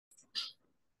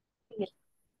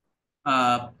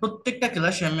প্রত্যেকটা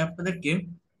ক্লাসে আমি আপনাদেরকে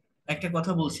একটা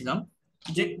কথা বলছিলাম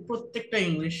যে প্রত্যেকটা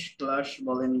ইংলিশ ক্লাস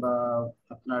বলেন বা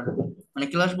আপনার মানে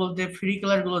ক্লাস বলতে ফ্রি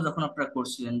ক্লাস গুলো যখন আপনারা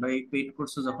করছিলেন বা এই পেইড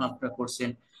কোর্স যখন আপনারা করছেন,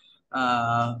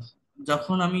 আহ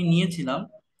যখন আমি নিয়েছিলাম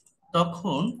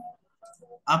তখন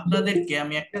আপনাদেরকে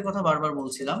আমি একটা কথা বারবার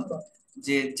বলছিলাম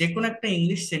যে যে কোনো একটা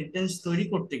ইংলিশ সেন্টেন্স তৈরি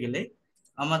করতে গেলে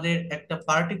আমাদের একটা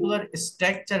পার্টিকুলার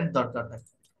স্ট্রাকচার দরকার হয়।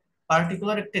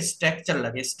 পার্টিকুলার একটা স্ট্রাকচার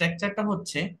লাগে। স্ট্রাকচারটা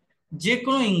হচ্ছে যে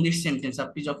কোনো ইংলিশ সেন্টেন্স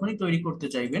আপনি যখনই তৈরি করতে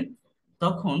চাইবেন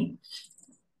তখন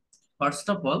ফার্স্ট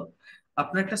অফ অল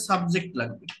আপনার একটা সাবজেক্ট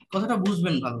লাগবে। কথাটা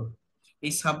বুঝবেন ভালো।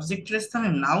 এই সাবজেক্টের স্থানে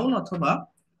নাউন অথবা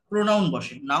প্রোনাউন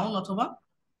বসে, নাউন অথবা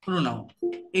প্রোনাউন।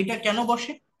 এটা কেন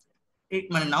বসে? এই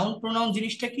মানে নাউন প্রোনাউন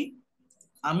জিনিসটা কি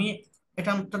আমি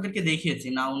এটা আপনাদেরকে দেখিয়েছি।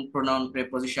 Noun, pronoun,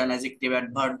 preposition, adjective,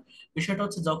 adverb. বিষয়টা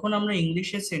হচ্ছে যখন আমরা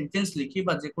ইংলিশে সেন্টেন্স লিখি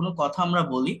বা যে কোনো কথা আমরা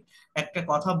বলি, একটা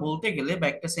কথা বলতে গেলে বা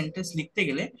একটা সেন্টেন্স লিখতে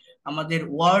গেলে আমাদের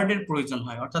ওয়ার্ডের প্রয়োজন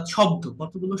হয়, অর্থাৎ শব্দ,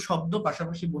 কতগুলো শব্দ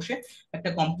পাশাপাশি বসে একটা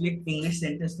কমপ্লিট ইংলিশ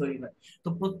সেন্টেন্স তৈরি হয়। তো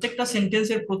প্রত্যেকটা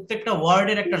সেন্টেন্সের প্রত্যেকটা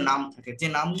ওয়ার্ডের একটা নাম থাকে, যে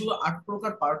নামগুলো 8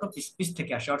 প্রকার পার্ট অফ স্পিচ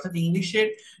থেকে আসে। অর্থাৎ ইংলিশের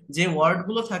যে ওয়ার্ড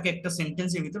গুলো থাকে একটা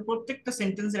সেন্টেন্সের ভিতর, প্রত্যেকটা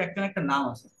সেন্টেন্সের একটা না একটা নাম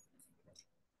আছে।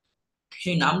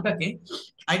 সেই নামটাকে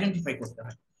আইডেন্টিফাই করতে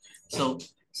হয়। সো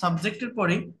সাবজেক্টের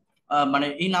পরে মানে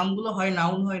এই নামগুলো হয়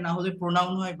নাউন হয়, না হলে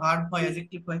প্রোনাউন হয়, ভার্ব হয়,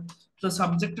 অ্যাডজেক্টিভ হয়। তো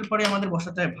সাবজেক্টের পরে আমাদের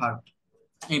বসাতে হয় ভার্ব।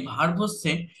 এই ভার্ব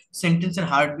হচ্ছে সেন্টেন্সের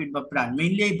হার্টবিট বা প্রাণ।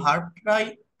 মেইনলি এই ভার্বটাই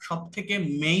সব থেকে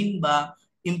মেইন বা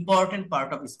important part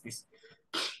of speech.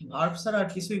 Verb ছাড়া আর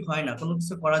কিছুই হয় না, কোনো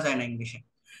কিছু করা যায় না ইংলিশে।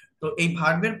 তো এই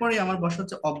ভার্বের পরে আমার বসা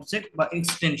হচ্ছে অবজেক্ট বা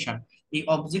এক্সটেনশন। এই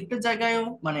অবজেক্টের জায়গায়ও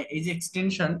মানে এই যে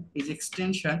এক্সটেনশন, এই যে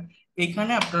এক্সটেনশন,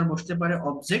 এখানে আপনার বসতে পারে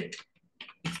অবজেক্ট।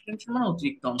 এক্সটেনশন মানে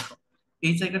অতিরিক্ত অংশ।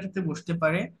 এই জায়গাটাতে বসতে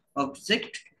পারে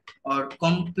অবজেক্ট অর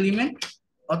কমপ্লিমেন্ট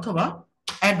অথবা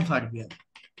অ্যাডভার্বিয়াল।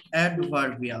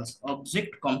 অ্যাডভার্বিয়ালস,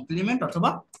 অবজেক্ট, কমপ্লিমেন্ট অথবা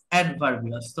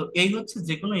অ্যাডভার্বিয়ালস। তো এই হচ্ছে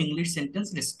যে কোনো ইংলিশ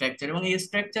সেন্টেন্সের স্ট্রাকচার, এবং এই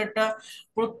স্ট্রাকচারটা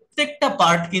প্রত্যেকটা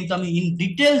পার্ট কিন্তু আমি ইন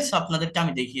ডিটেলস আপনাদেরকে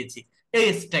আমি দেখিয়েছি এই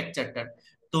স্ট্রাকচারটার।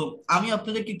 তো আমি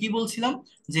আপনাদেরকে কি বলছিলাম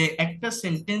যে একটা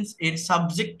সেন্টেন্স এর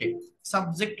সাবজেক্টে,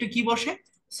 সাবজেক্টে কি বসে?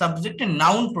 সাবজেক্টে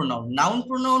নাউন প্রোনাউন। নাউন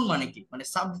প্রোনাউন মানে কি, মানে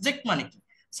সাবজেক্ট মানে কি?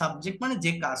 সাবজেক্ট মানে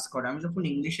যে কাজ করে। আমি যখন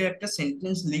ইংলিশে একটা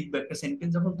সেন্টেন্স লিখবো, একটা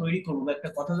সেন্টেন্স যখন তৈরি করবো, বা একটা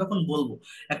কথা যখন বলবো,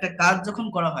 একটা কাজ যখন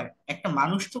করা হয়, একটা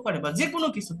মানুষ তো করে, বা যে কোনো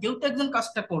কিছু, কেউ তো একজন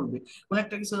কাজটা করবে। কোন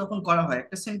একটা কিছু যখন করা হয়,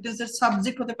 একটা সেন্টেন্সের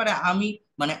সাবজেক্ট হতে পারে আমি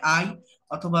মানে আই,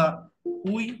 অথবা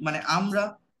উই মানে আমরা,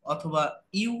 অথবা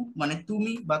ইউ মানে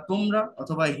তুমি বা তোমরা,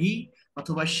 অথবা হি,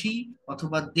 অথবা শি,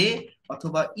 অথবা দে,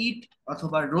 অথবা ইট,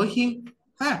 অথবা রহিম,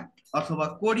 হ্যাঁ, অথবা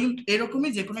করিম।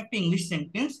 এরকমই যে কোনো একটা ইংলিশ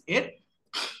সেন্টেন্স এর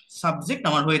সাবজেক্ট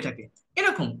আমার হয়ে থাকে।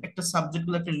 এরকম একটা সাবজেক্ট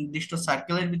গুলো একটা নির্দিষ্ট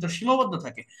সার্কেলের ভিতর সীমাবদ্ধ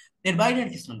থাকে, এর বাইরে আর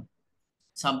কিছু না।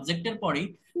 সাবজেক্টের পরেই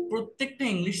প্রত্যেকটা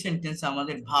ইংলিশ সেন্টেন্সে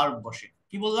আমাদের ভার্ব বসে।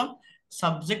 কি বললাম?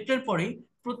 সাবজেক্টের পরেই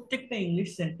প্রত্যেকটা ইংলিশ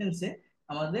সেন্টেন্সে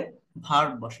আমাদের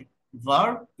ভার্ব বসে।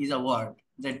 Verb is a word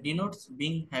that denotes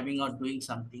being, having or doing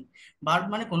something. Verb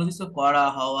মানে কোনো কিছু করা,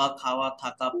 হওয়া, খাওয়া,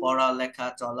 থাকা, পড়া, লেখা,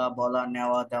 চলা, বলা,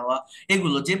 নেওয়া, দেওয়া।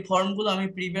 এগুলো যে ফর্মগুলো আমি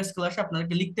প্রিভিয়াস ক্লাসে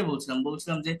আপনাদেরকে লিখতে বলছিলাম,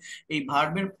 বলছিলাম যে এই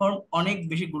ভার্বের ফর্ম অনেক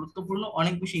বেশি গুরুত্বপূর্ণ,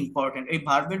 অনেক বেশি ইম্পর্টেন্ট। এই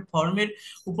ভার্বের ফর্মের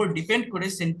উপর ডিপেন্ড করে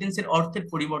সেন্টেন্সের অর্থের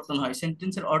পরিবর্তন হয়,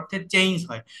 সেন্টেন্সের অর্থের চেঞ্জ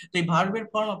হয়। তো এই ভার্বের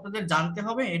ফর্ম আপনাদের জানতে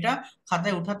হবে, এটা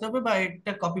খাতায় উঠাতে হবে বা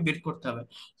এটা কপি বের করতে হবে।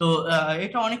 তো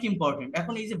এটা অনেক ইম্পর্টেন্ট।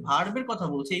 এখন এই যে ভার্বের কথা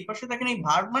বলছি, এই পাশে দেখেন এই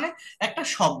ভার্ব মানে একটা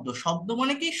শব্দ। শব্দ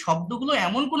মানে কি? শব্দগুলো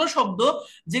এমন কোন শব্দ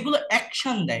যেগুলো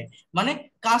অ্যাকশন দেয়, মানে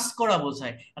কাজ করা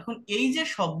বোঝায়। এখন এই যে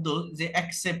শব্দ, যে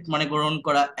অ্যাকসেপ্ট মানে গ্রহণ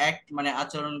করা, অ্যাক্ট মানে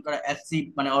আচরণ করা, অ্যাচিভ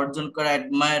মানে অর্জন করা,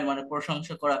 অ্যাডমায়ার মানে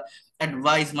প্রশংসা করা,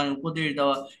 অ্যাডভাইস মানে উপদেশ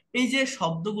দেওয়া, এই যে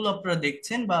শব্দগুলো আপনারা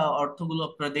দেখছেন বা অর্থগুলো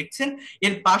আপনারা দেখছেন,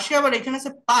 এর পাশে আবার এখানে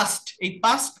আছে পাস্ট। এই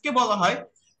পাস্টকে বলা হয়,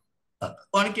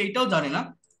 অনেকে এটাও জানে না,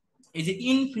 এই যে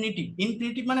ইনফিনিটিভ।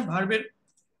 ইনফিনিটিভ মানে ভার্বের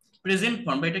প্রেজেন্ট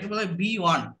ফর্ম, বা এটাকে বলা হয় বি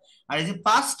 1। আর এই যে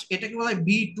পাস্ট, এটাকে বলা হয়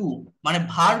বি 2, মানে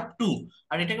ভার্ব 2।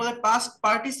 আর এটাকে বলা হয় পাস্ট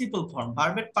পার্টিসিপল ফর্ম,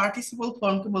 ভার্বের পার্টিসিপল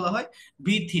ফর্মকে বলা হয়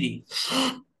বি 3।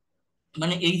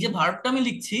 মানে এই যে ভার্বটা আমি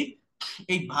লিখছি,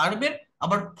 এই ভার্বের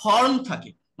আবার ফর্ম থাকে।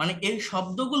 মানে এই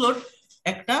শব্দগুলোর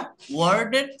একটা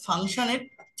ওয়ার্ডের ফাংশনের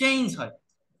চেঞ্জ হয়।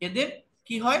 এদের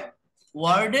কি হয়?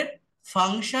 ওয়ার্ডের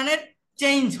ফাংশনের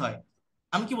চেঞ্জ হয়।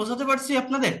 আমি কি বোঝাতে পারছি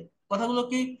আপনাদের? কথাগুলো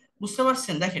কি বুঝতে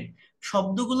পারছেন? দেখেন,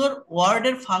 শব্দগুলোর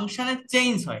ওয়ার্ডের ফাংশনের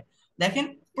চেঞ্জ হয়। দেখেন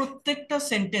প্রত্যেকটা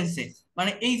সেন্টেন্সে,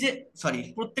 মানে এই যে, সরি,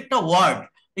 প্রত্যেকটা ওয়ার্ড,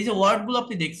 এই যে ওয়ার্ড গুলো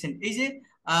আপনি দেখছেন, এই যে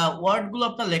ওয়ার্ড গুলো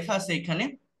আপনার লেখা আছে এখানে,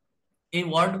 এই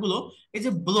ওয়ার্ড গুলো, এই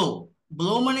যে ব্লো,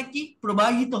 ব্লো মানে কি?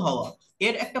 প্রবাহিত হওয়া।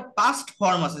 এর একটা পাস্ট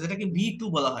ফর্ম আছে যেটাকে বি 2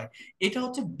 বলা হয়, এটা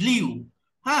হচ্ছে ব্লিউ।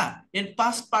 হ্যাঁ, এর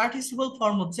পাস্ট পার্টিসিপল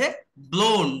ফর্ম হচ্ছে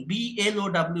ব্লোন,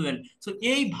 BLOWN। তো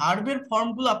এই ভার্বের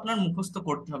ফর্মগুলো আপনার মুখস্থ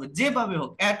করতে হবে যেভাবে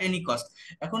হোক, অ্যাট এনি কস্ট।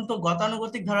 এখন তো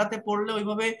গতানুগতিক ধারাতে পড়লে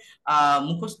ওইভাবে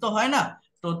মুখস্থ হয় না।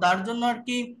 তো তার জন্য আর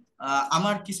কি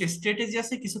আমার কিছু স্ট্র্যাটেজি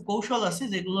আছে, কিছু কৌশল আছে,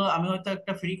 যেগুলো আমি হয়তো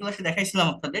একটা ফ্রি ক্লাসে দেখাইছিলাম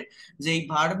আপনাদের, যে এই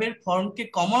ভার্বের ফর্মকে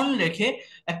কমন রেখে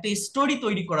একটা স্টোরি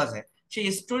তৈরি করা যায়। সেই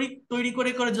স্টোরি তৈরি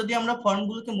করে করে যদি আমরা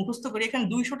ফর্মগুলোকে মুখস্থ করি, এখানে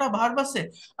 200টা ভার্ব আছে,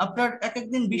 আপনার এক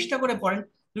একদিন 20টা করে পড়েন,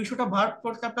 200টা ভার্ব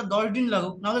করতে আপনার 10 দিন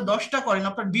লাগুক, নাহলে 10টা করেন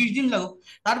আপনার 20 দিন লাগুক,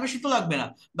 তার বেশি তো লাগবে না।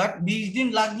 বাট 20 দিন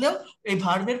লাগলেও এই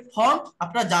ভার্বের ফর্ম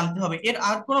আপনার জানতে হবে। এর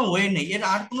আর কোনো ওয়ে নেই, এর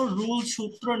আর কোনো রুল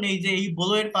সূত্র নেই যে এই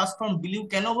বলো এর পাস্ট ফর্ম বিলিউ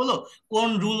কেন হলো, কোন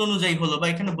রুল অনুযায়ী হলো, বা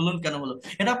এখানে বলুন কেন হলো।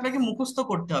 এটা আপনাকে মুখস্থ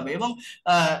করতে হবে। এবং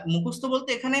মুখস্থ বলতে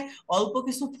এখানে অল্প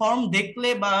কিছু ফর্ম দেখলে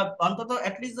বা অন্তত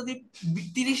অ্যাটলিস্ট যদি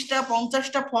 30টা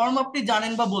 50টা ফর্ম আপনি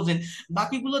জানেন বা বোঝেন,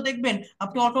 বাকিগুলো দেখবেন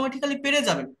আপনি অটোমেটিক্যালি পেরে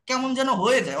যাবেন, কেমন যেন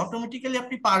হয়ে যায়, অটোমেটিক্যালি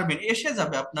আপনি পারবেন, এসে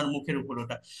যাবে আপনার মুখের উপর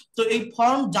ওটা। তো এই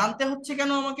ফর্ম জানতে হচ্ছে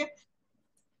কেন আমাকে,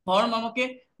 ফর্ম আমাকে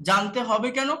জানতে হবে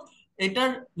কেন,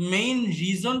 এটার মেইন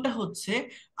রিজনটা হচ্ছে,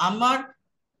 আমার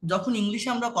যখন ইংলিশে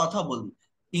আমরা কথা বলি,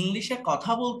 ইংলিশে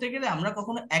কথা বলতে গেলে আমরা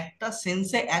কখনো একটা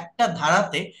সেন্সে, একটা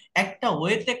ধারাতে, একটা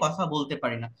ওয়েতে কথা বলতে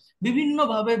পারি না। বিভিন্ন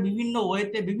ভাবে, বিভিন্ন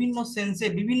ওয়েতে, বিভিন্ন সেন্সে,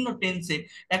 বিভিন্ন টেন্সে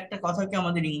একটা কথাকে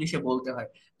আমাদের ইংলিশে বলতে হয়।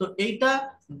 তো এইটা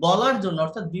বলার জন্য,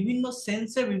 অর্থাৎ বিভিন্ন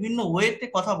সেন্সে, বিভিন্ন ওয়েতে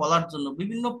কথা বলার জন্য,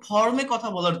 বিভিন্ন ফর্মে কথা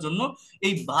বলার জন্য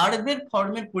এই ভার্বের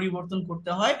ফর্মের পরিবর্তন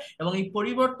করতে হয়। এবং এই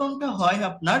পরিবর্তনটা হয়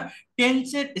আপনার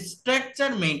টেন্সের স্ট্রাকচার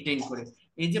মেনটেন করে।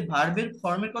 এই যে ভার্বের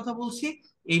ফর্মের কথা বলছি,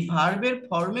 এই ভার্বের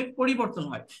ফর্মের পরিবর্তন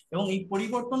হয়, এবং এই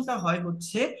পরিবর্তনটা হয়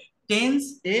হচ্ছে টেন্স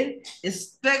এর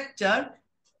স্ট্রাকচার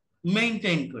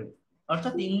মেনটেন করে।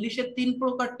 অর্থাৎ ইংলিশে 3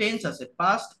 প্রকার টেন্স আছে,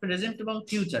 পাস্ট, প্রেজেন্ট এবং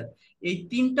ফিউচার। এই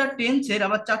 3টা টেন্সের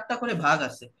আবার 4টা করে ভাগ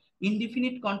আছে,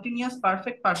 indefinite, continuous,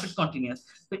 perfect, perfect continuous.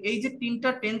 তো এই যে 3টা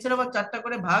টেন্সের আবার 4টা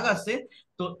করে ভাগ আছে,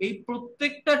 তো এই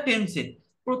প্রত্যেকটা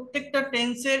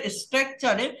টেন্সের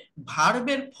স্ট্রাকচারে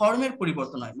ভার্বের ফর্মের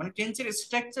পরিবর্তন হয়। মানে টেন্সের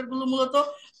স্ট্রাকচার গুলো মূলত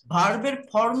ভার্বের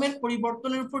ফর্মের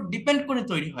পরিবর্তনের উপর ডিপেন্ড করে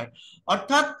তৈরি হয়।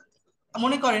 অর্থাৎ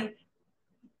মনে করেন,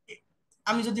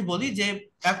 আমি যদি বলি যে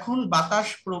এখন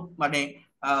মানে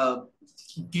আহ,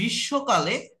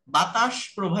 গ্রীষ্মকালে বাতাস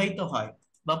প্রবাহিত হয়,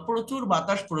 বা প্রচুর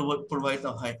বাতাস প্রবাহিত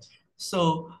হয়। সো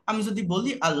আমি যদি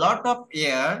বলি আ lot of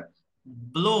air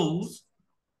blows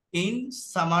in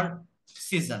summer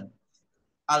season,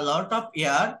 a lot of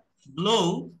air blow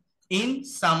in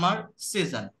summer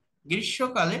season,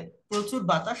 গ্রীষ্মকালে প্রচুর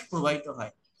বাতাস প্রবাহিত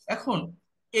হয়। এখন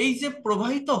এই যে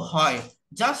প্রবাহিত হয়,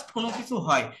 জাস্ট কোনো কিছু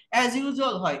হয়, অ্যাজ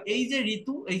ইউজুয়াল হয়, এই যে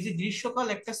ঋতু, এই যে গ্রীষ্মকাল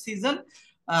একটা সিজন,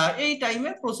 এই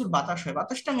টাইমে প্রচুর বাতাস হয়।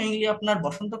 বাতাসটা মেইনলি আপনার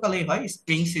বসন্তকালেই হয়,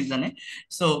 স্প্রিং সিজনে।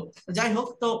 সো যাই হোক,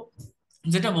 তো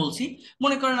যেটা বলছি,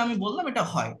 মনে করেন আমি বললাম এটা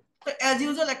হয়, তো অ্যাজ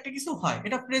ইউজুয়াল একটা কিছু হয়,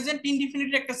 এটা প্রেজেন্ট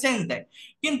ইনডিফিনিটের একটা সেন্স দেয়।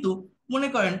 কিন্তু মনে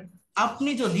করেন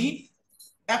আপনি যদি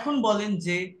এখন বলেন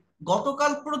যে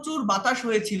গতকাল প্রচুর বাতাস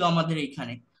হয়েছিল আমাদের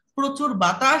এইখানে, প্রচুর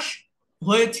বাতাস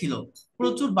হয়েছিল,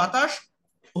 প্রচুর বাতাস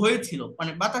হয়েছিল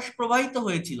মানে বাতাস প্রবাহিত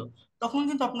হয়েছিল, তখন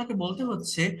কিন্তু আপনাকে বলতে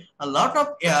হচ্ছে a lot of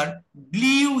air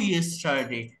blew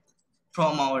yesterday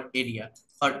from our area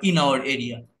or in our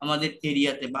area। আমাদের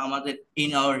এরিয়াতে বা আমাদের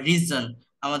in our region,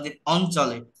 আমাদের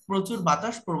অঞ্চলে প্রচুর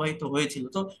বাতাস প্রবাহিত হয়েছিল।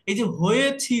 তো এই যে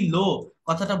হয়েছিল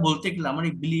কথাটা বলতে গেলে আমার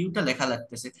এই বিলিউটা লেখা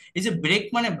লাগতেছে। এই যে ব্রেক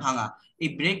মানে ভাঙা, এই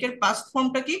ব্রেকের পাস্ট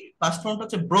ফর্মটা কি, পাস্ট ফর্মটা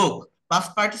হচ্ছে broke,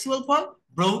 past participle form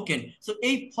broken. So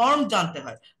এই ফর্ম জানতে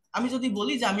হয়। আমি যদি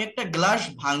বলি যে আমি একটা গ্লাস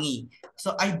ভাঙি, so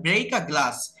I break a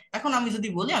glass. এখন আমি যদি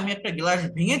বলি আমি একটা গ্লাস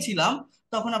ভেঙেছিলাম,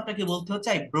 তখন আপনাকে বলতে হচ্ছে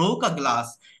আই ব্রোক আ গ্লাস।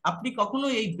 আপনি কখনো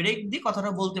এই ব্রেক দিয়ে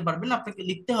কথাটা বলতে পারবেন না, আপনাকে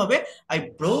লিখতে হবে আই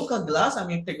ব্রোক আ গ্লাস,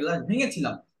 আমি একটা গ্লাস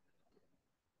ভেঙেছিলাম।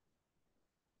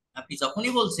 আপনি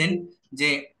যখনই বলছেন যে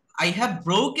I have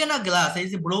broken a glass, এই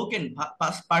যে ব্রোকেন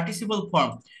পার্টিসিপল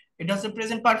ফর্ম, এটা হচ্ছে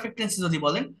প্রেজেন্ট পারফেক্ট টেন্সে যদি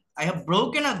বলেন I have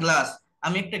broken a glass,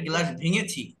 আমি একটা গ্লাস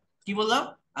ভেঙেছি। কি বললাম?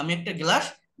 আমি একটা গ্লাস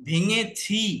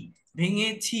ভেঙেছি,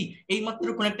 ভেঙেছি। এই মাত্র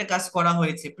কোন একটা কাজ করা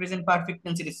হয়েছে, প্রেজেন্ট পারফেক্ট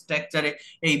টেন্সের স্ট্রাকচারে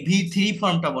এই V3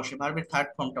 ফর্মটা বসে, ভার্বের থার্ড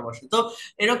ফর্মটা বসে। তো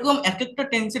এরকম এক একটা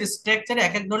টেন্সের স্ট্রাকচারে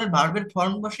এক এক ধরনের ভার্বের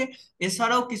ফর্ম বসে।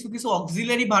 এছাড়াও কিছু কিছু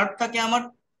অক্সিলারি ভার্ব থাকে আমার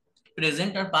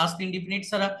প্রেজেন্ট আর পাস্ট ইনডিফিনিট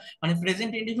ছাড়া। মানে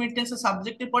প্রেজেন্ট ইনডিফিনিট টেন্সের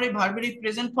সাবজেক্টের পরে ভার্বের এই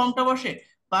প্রেজেন্ট ফর্মটা বসে,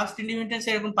 পাস্ট ইনডিফিনিট টেন্সে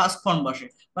এরকম পাস্ট ফর্ম বসে।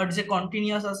 বাট যে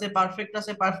কন্টিনিউয়াস আছে, পারফেক্ট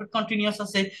আছে, পারফেক্ট কন্টিনিউয়াস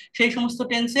আছে, সেই সমস্ত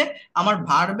টেন্সে আমার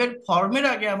ভার্বের ফর্মের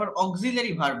আগে আবার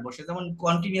অক্সিলারি ভার্ব বসে। যেমন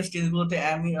continuous টেন্সগুলোতে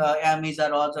am, is,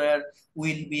 R, was, wire,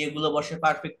 will be এগুলো বসে,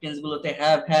 পারফেক্ট টেন্স গুলোতে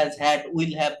have, has, had,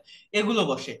 will have এগুলো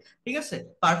বসে। ঠিক আছে,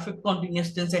 পারফেক্ট কন্টিনিউয়াস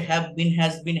টেন্সে have been,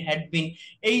 has been, had been,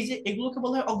 এই যে এগুলোকে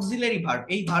বলা হয় অক্সিলারি ভার্ব।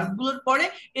 এই ভার্বগুলোর পরে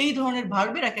এই ধরনের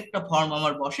ভার্বের এক একটা ফর্ম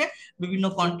আমার বসে বিভিন্ন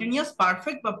কন্টিনিউয়াস,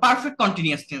 পারফেক্ট বা পারফেক্ট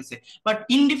কন্টিনিউয়াস টেন্সে। বাট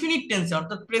ইনডিফিনিট টেন্সে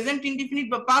অর্থাৎ প্রেজেন্ট ইনডিফিনিট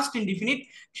বা পাস্ট ইনডিফিনিট,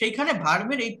 সেইখানে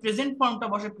ভার্বের এই প্রেজেন্ট ফর্মটা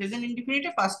বসে প্রেজেন্ট ইনডিফিনিটে,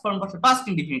 পাস্ট ফর্ম বসে পাস্ট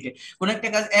ইনডিফিনিটে। কোন একটা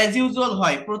কাজ অ্যাজ ইউজুয়াল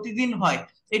হয়, প্রতিদিন হয়,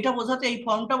 এটা বোঝাতে এই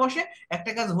ফর্মটা বসে।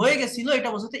 একটা কাজ হয়ে গেছিল, এটা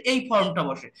বোঝাতে এই ফর্মটা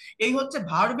বসে। এই হচ্ছে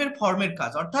ভার্বের ফর্মের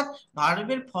কাজ, অর্থাৎ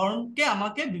ভার্বের ফর্মকে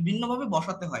আমাকে বিভিন্ন ভাবে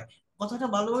বসাতে হয়। কথাটা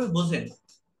ভালোভাবে বোঝেন,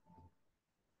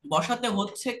 বসাতে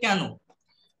হচ্ছে কেন?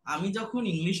 আমি যখন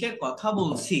ইংলিশের কথা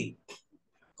বলছি,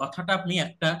 কথাটা আপনি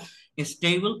একটা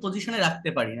স্টেবল পজিশনে রাখতে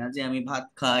পারি না, যে আমি ভাত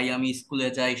খাই, আমি স্কুলে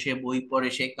যাই, সে বই পড়ে,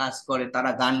 সে কাজ করে,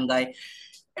 তারা গান গায়,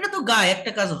 এটা তো গায়ে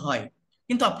একটা কাজ হয়।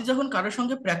 কিন্তু আপনি যখন কারোর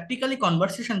সঙ্গে প্র্যাকটিক্যালি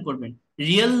কনভারসেশন করবেন,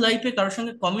 রিয়েল লাইফে কারোর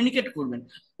সঙ্গে কমিউনিকেট করবেন,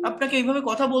 আপনাকে এইভাবে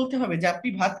কথা বলতে হবে যে আপনি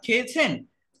ভাত খেয়েছেন,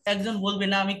 একজন বলবে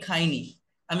না আমি খাইনি,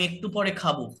 আমি একটু পরে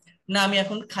খাবো, না আমি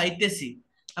এখন খাইতেছি,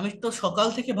 আমি তো সকাল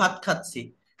থেকে ভাত খাচ্ছি,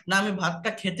 না আমি ভাতটা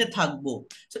খেতে থাকবো।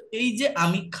 তো এই যে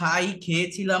আমি খাই,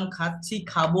 খেয়েছিলাম, খাচ্ছি,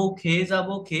 খাবো, খেয়ে যাব,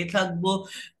 খেয়ে থাকবো,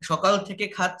 সকাল থেকে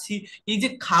খাচ্ছি, এই যে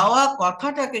খাওয়া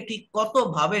কথাটাকে ঠিক কত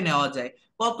ভাবে নেওয়া যায়,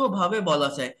 কত ভাবে বলা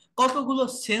যায়, কতগুলো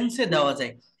সেন্সে দেওয়া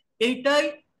যায়, এইটাই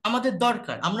আমাদের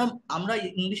দরকার। আমরা আমরা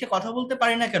ইংলিশে কথা বলতে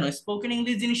পারি না কেন? স্পোকেন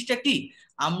ইংলিশ জিনিসটা কি?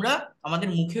 আমরা আমাদের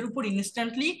মুখের উপর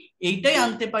ইনস্ট্যান্টলি এইটাই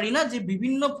আনতে পারি না যে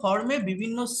বিভিন্ন ফর্মে,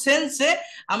 বিভিন্ন সেন্সে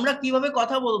আমরা কিভাবে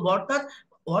কথা বলবো। অর্থাৎ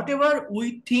what ever we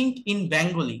think in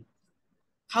Bengali,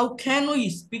 how can we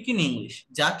speak in English,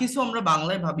 যা কিছু আমরা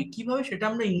বাংলায় ভাবি কিভাবে সেটা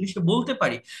আমরা ইংলিশে বলতে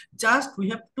পারি। Just we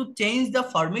have to change the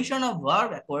formation of verb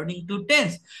according to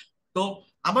tense. তো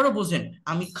আবারও বোঝেন,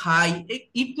 আমি খাই,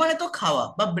 ইট মানে তো খাওয়া,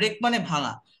 বা ব্রেক মানে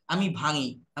ভাঙা। আমি ভাঙি,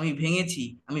 আমি ভেঙেছি,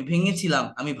 আমি ভেঙেছিলাম,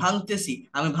 আমি ভাঙতেছি,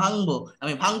 আমি ভাঙবো,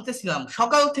 আমি ভাঙতেছিলাম,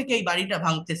 সকাল থেকে এই বাড়িটা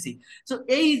ভাঙতেছি। তো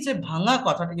এই যে ভাঙা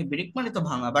কথাটাকে, ব্রেক মানে তো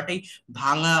ভাঙা, বাট এই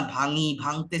ভাঙা, ভাঙি,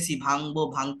 ভাঙতেছি, ভাঙবো,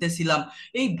 ভাঙতেছিলাম,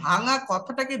 এই ভাঙা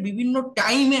কথাটাকে বিভিন্ন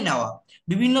টাইমে নেওয়া,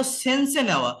 বিভিন্ন সেন্সে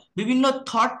নেওয়া, বিভিন্ন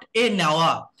থট এ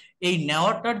নেওয়া, এই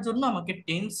নেওয়াটার জন্য আমাকে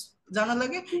টেন্স জানা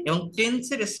লাগে, এবং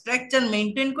টেন্সের স্ট্রাকচার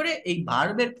মেনটেন করে এই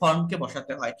ভার্বের ফর্মকে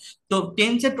বসাতে হয়। তো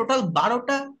টেন্সের টোটাল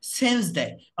 12টা সেন্স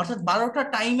দেয়, অর্থাৎ 12টা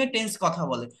টাইমে টেন্স কথা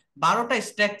বলে, 12টা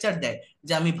স্ট্রাকচার দেয়,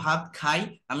 যে আমি ভাত খাই,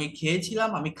 আমি খেয়েছিলাম,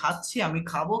 আমি খাচ্ছি, আমি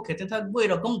খাবো, খেতে থাকবো,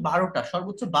 এরকম 12টা,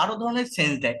 সর্বোচ্চ 12 ধরনের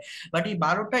সেন্স দেয়। বাট এই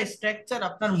 12টা স্ট্রাকচার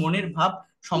আপনার মনের ভাব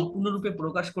সম্পূর্ণরূপে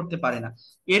প্রকাশ করতে পারে না।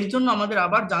 এর জন্য আমাদের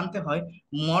আবার জানতে হয়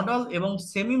মডাল এবং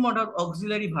সেমি মডাল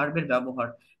অক্সিলারি ভার্বের ব্যবহার।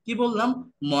 কি বললাম?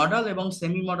 মডাল এবং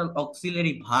সেমি মডাল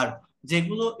অক্সিলারি ভার্ব,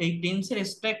 যেগুলো এই টেন্সের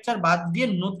স্ট্রাকচার বাদ দিয়ে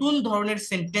নতুন ধরনের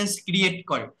সেন্টেন্স ক্রিয়েট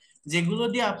করে, যেগুলো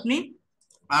দিয়ে আপনি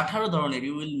 18 ধরনের,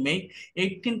 you will make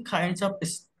 18 kinds of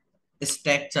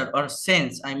structure or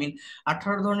sense, I mean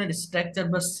 18 ধরনের স্ট্রাকচার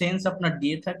বা সেন্স আপনার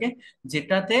দিয়ে থাকে,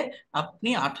 যেটাতে আপনি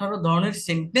 18 ধরনের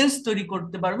সেন্টেন্স তৈরি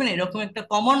করতে পারবেন এরকম একটা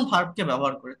কমন ভার্বকে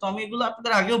ব্যবহার করে। তো আমি এগুলো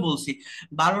আপনাদের আগেও বলছি,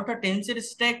 12টা টেন্সের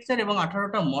স্ট্রাকচার এবং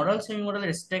 18টা মডাল সেমি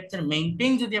মডালের স্ট্রাকচার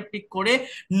মেনটেন যদি আপনি করে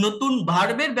নতুন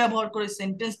ভার্বের ব্যবহার করে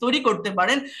সেন্টেন্স তৈরি করতে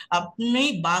পারেন, আপনি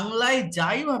বাংলায়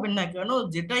যাই ভাবেন না কেন,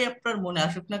 যেটাই আপনার মনে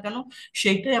আসুক না কেন,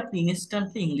 সেইটাই আপনি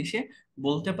ইনস্ট্যান্টলি ইংলিশে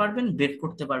বলতে পারবেন, বের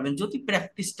করতে পারবেন, যদি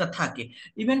প্র্যাকটিসটা থাকে।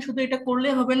 ইভেন শুধু এটা করলে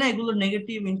হবে না, এগুলো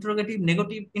negative interrogative,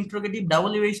 negative interrogative,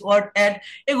 WH word add,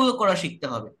 এগুলো করা শিখতে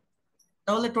হবে।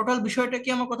 তাহলে টোটাল বিষয়টা কি,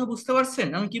 আমার কথা বুঝতে পারছেন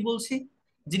আমি কি বলছি?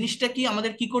 জিনিসটা কি,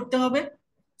 আমাদের কি করতে হবে?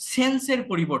 সেন্সের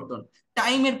পরিবর্তন,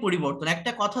 টাইমের পরিবর্তন।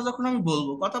 একটা কথা যখন আমি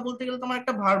বলবো, কথা বলতে গেলে তো আমার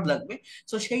একটা ভার্ব লাগবে।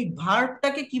 তো সেই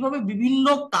ভার্বটাকে কিভাবে বিভিন্ন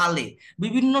কালে,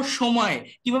 বিভিন্ন সময়ে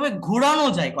কিভাবে ঘোরানো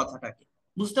যায় কথাটাকে,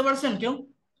 বুঝতে পারছেন কেউ?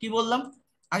 কি বললাম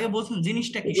আগে বলছেন,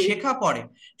 জিনিসটা কি শেখা পড়ে,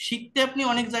 শিখতে আপনি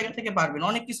অনেক জায়গা থেকে পারবেন,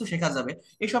 অনেক কিছু শেখা যাবে,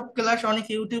 এসব ক্লাস অনেক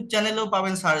ইউটিউব চ্যানেলেও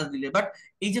পাবেন সার্চ দিলে। বাট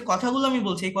এই যে কথাগুলো আমি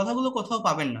বলছি, এই কথাগুলো কোথাও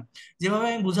পাবেন না। যেভাবে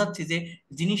আমি বুঝাচ্ছি যে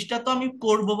জিনিসটা তো আমি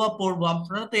করবো বা পড়বো,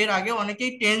 আপনারা তো এর আগে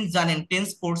অনেকেই টেন্স জানেন, টেন্স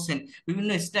পড়ছেন, বিভিন্ন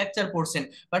স্ট্রাকচার পড়ছেন,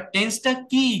 বাট টেন্সটা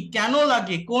কি, কেন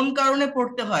লাগে, কোন কারণে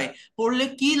পড়তে হয়, পড়লে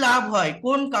কি লাভ হয়,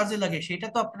 কোন কাজে লাগে, সেটা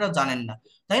তো আপনারা জানেন না,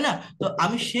 তাই না? তো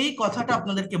আমি সেই কথাটা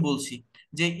আপনাদেরকে বলছি,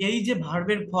 যে এই যে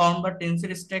ভার্বের ফর্ম বা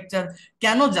টেন্সের স্ট্রাকচার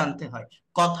কেন জানতে হয়,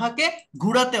 কথাকে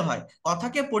ঘুরাতে হয়,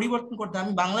 কথাকে পরিবর্তন করতে হয়।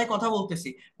 আমি বাংলায় কথা বলতেছি,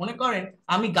 মনে করেন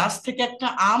আমি গাছ থেকে একটা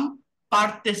আম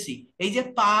পারতেছি, এই যে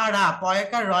পারা,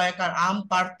 পয়াকার রয়াকার আম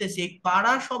পারতেছি, এই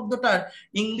পারা শব্দটার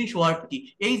ইংলিশ ওয়ার্ড কি,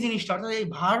 এই জিনিসটা অর্থাৎ এই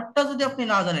ভার্বটা যদি আপনি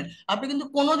না জানেন, আপনি কিন্তু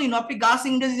কোনোদিনও, আপনি গাছ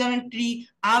ইংরেজি জানেন ট্রি,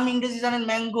 আম ইংরেজি জানেন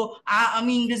ম্যাঙ্গো,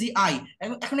 আমি ইংরেজি আই,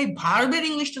 এখন এই ভার্বের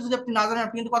ইংলিশটা যদি আপনি না জানেন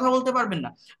আপনি কিন্তু কথা বলতে পারবেন না।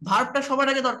 ভার্বটা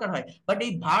সবার আগে দরকার হয়, বাট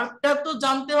এই ভার্বটা তো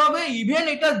জানতে হবে, ইভেন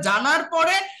এটা জানার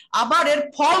পরে আবার এর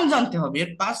ফর্ম জানতে হবে,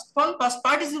 এর past form, past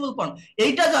participle form,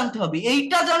 এইটা জানতে হবে।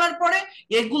 এইটা জানার পরে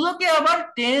এগুলোকে আবার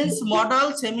tense, modal,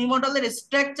 semi মডালের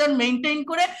structure maintain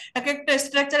করে এক একটা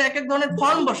স্ট্রাকচার এক এক ধরনের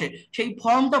ফর্ম বসে, সেই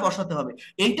ফর্মটা বসাতে হবে।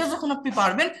 এইটা যখন আপনি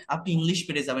পারবেন আপনি ইংলিশ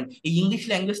পেরে যাবেন। এই ইংলিশ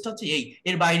ল্যাঙ্গুয়েজটা হচ্ছে এই,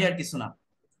 এর বাইরে আর কিছু না।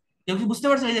 কেউ কি বুঝতে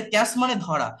পারছেন? এই যে ক্যাচ মানে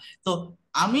ধরা, তো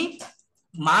আমি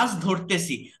মাছ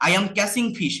ধরতেছি, আই এম ক্যাচিং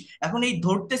ফিশ, এখন এই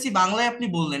ধরতেছি বাংলায় আপনি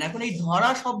বললেন, এখন এই ধরা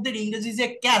শব্দের ইংরেজি যে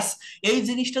ক্যাচ, এই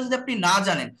জিনিসটা যদি আপনি না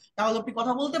জানেন তাহলে আপনি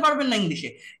কথা বলতে পারবেন না ইংলিশে।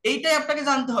 এইটাই আপনাকে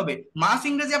জানতে হবে। মাছ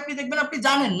ইংরেজি আপনি দেখবেন, আপনি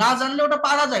জানেন, না জানলে ওটা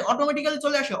পারা যায়, অটোমেটিক্যালি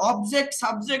চলে আসে, অবজেক্ট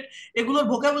সাবজেক্ট এগুলোর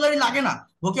ভোকাবুলারি লাগে না,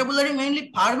 ভোকাবুলারি মেইনলি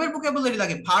ভার্বের ভোকাবুলারি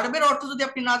লাগে। ভার্বের অর্থ যদি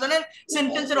আপনি না জানেন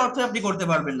সেন্টেন্সের অর্থ আপনি করতে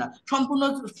পারবেন না, সম্পূর্ণ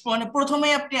মানে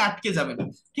প্রথমেই আপনি আটকে যাবেন।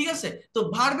 ঠিক আছে, তো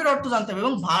ভার্বের অর্থ জানতে হবে,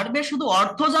 এবং ভার্বের শুধু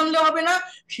অর্থ জানলে হবে না,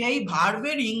 সেই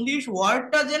ভার্বের ইংলিশ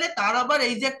ওয়ার্ডটা জেনে তার আবার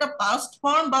এই যে একটা পাস্ট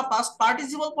ফর্ম বা পাস্ট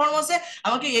পার্টিসিপল ফর্ম আছে,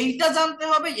 আমাকে এইটা জানতে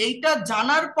হবে। এইটা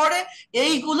জানার পরে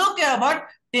এইগুলোকে আবার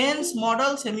tense,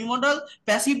 modal, semi modal,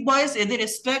 passive voice এদের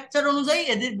স্ট্রাকচার অনুযায়ী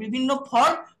এদের বিভিন্ন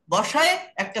ফর্ম বসায়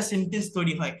একটা সেন্টেন্স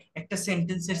তৈরি হয়, একটা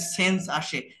সেন্টেন্সের সেন্স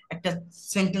আসে, একটা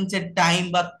সেন্টেন্সের টাইম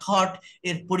বা থট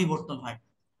এর পরিবর্তন হয়।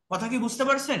 কথা কি বুঝতে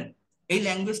পারছেন? এই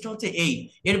ল্যাঙ্গুয়েজটা হচ্ছে এই,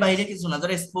 এর বাইরে কিছু না।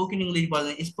 যারা স্পোকেন ইংলিশ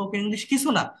বলে, স্পোকেন ইংলিশ কিছু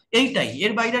না, এইটাই,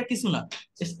 এর বাইরে আর কিছু না।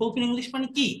 স্পোকেন ইংলিশ মানে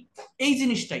কি, এই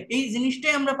জিনিসটাই, এই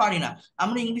জিনিসটাই আমরা পারি না।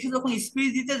 আমরা ইংলিশে যখন স্পিচ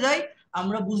দিতে যাই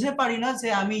আমরা বুঝে পারি না যে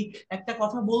আমি একটা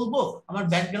কথা বলবো, আমার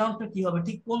ব্যাকগ্রাউন্ডটা কি হবে,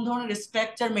 ঠিক কোন ধরনের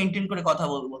স্ট্রাকচার মেনটেন করে কথা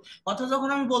বলবো। কথা যখন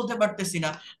আমি বলতে পারতেছি না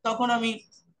তখন আমি,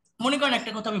 মনে করেন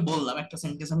একটা কথা আমি বললাম, একটা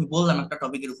সেন্টেন্স আমি বললাম একটা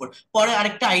টপিকের উপর, পরে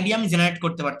আরেকটা আইডিয়া আমি জেনারেট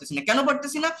করতে পারতেছি না। কেন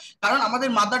পারতেছি না? কারণ আমাদের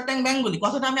মাদার ট্যাং বেঙ্গলি,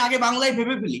 কথাটা আমি আগে বাংলায়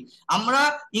ভেবে ফেলি। আমরা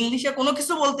ইংলিশে কোনো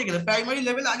কিছু বলতে গেলে প্রাইমারি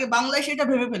লেভেলে আগে বাংলায় সেটা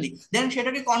ভেবে ফেলি, দেন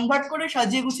সেটাকে কনভার্ট করে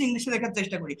সাজিয়ে গুছিয়ে ইংলিশে লেখার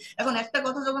চেষ্টা করি। এখন একটা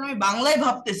কথা যখন আমি বাংলায়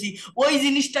ভাবতেছি, ওই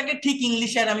জিনিসটাকে ঠিক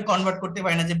ইংলিশে আর আমি কনভার্ট করতে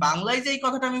পারি না, যে বাংলায় যে এই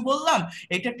কথাটা আমি বললাম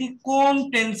এটা ঠিক কোন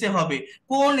টেন্সে হবে,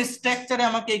 কোন স্ট্রাকচারে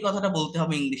আমাকে এই কথাটা বলতে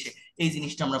হবে ইংলিশে, এই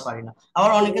জিনিসটা আমরা পারি না।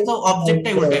 আবার অনেকে তো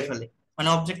অবজেক্টটাই উল্টায় ফেলে, মানে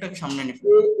অবজেক্টটাকে সামনে এনে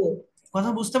ফেলে। কথা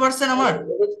বুঝতে পারছেন আমার?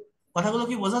 কথাগুলো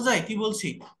কি বোঝা যায় কি বলছি?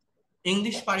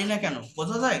 ইংলিশ পারি না কেন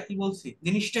বোঝা যায় কি বলছি,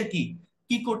 জিনিসটা কি,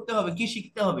 কি করতে হবে, কি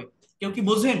শিখতে হবে, কেউ কি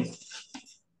বোঝেন?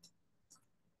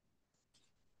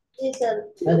 আচ্ছা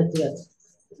ঠিক আছে।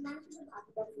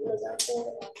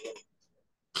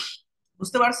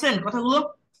 বুঝতে পারছেন কথাগুলো?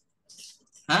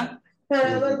 হ্যাঁ, হ্যাঁ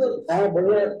আবার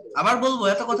বলবো। আবার বলবো?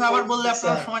 এত কথা আবার বললে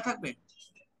আপনার সময় থাকবে?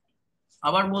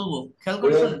 আবার বলবো, খেয়াল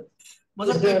করে শোনেন,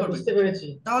 বোঝার ট্রাই করবেন। বুঝতে পেরেছি।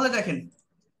 তাহলে দেখেন,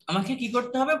 আমাকে কি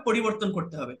করতে হবে, পরিবর্তন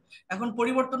করতে হবে। এখন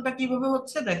পরিবর্তনটা কিভাবে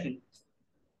হচ্ছে দেখেন,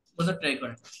 বোঝার ট্রাই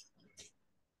করেন,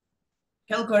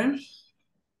 খেয়াল করেন।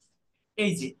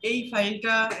 এই যে এই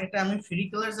ফাইলটা, এটা আমি ফ্রি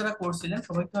ক্লাস যারা করছিলেন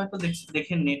সবাই তো হয়তো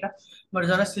দেখেননি এটা, বাট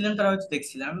যারা ছিলেন তারা হয়তো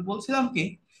দেখছিলেন। আমি বলছিলাম কি,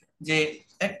 যে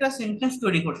একটা সেন্টেন্স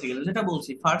তৈরি করতে গেলে যেটা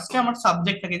বলছি, ফার্স্টে আমার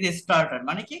সাবজেক্ট থাকে, যে স্টার্টার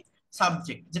মানে কি,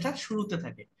 সাবজেক্ট যেটা শুরুতে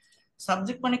থাকে।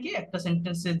 সাবজেক্ট মানে কি, একটা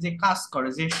সেন্টেন্সের যে কাজ করে,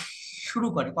 যে শুরু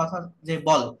করে কথা, যে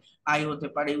বলে, আই হতে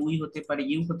পারে, উই হতে পারে,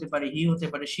 ইউ হতে পারে, হি হতে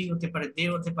পারে, সি হতে পারে, দে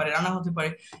হতে পারে, রানা হতে পারে,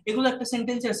 এগুলো একটা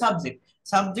সেন্টেন্সের সাবজেক্ট।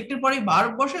 সাবজেক্টের পরে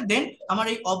ভার্ব বসে, দেন আমার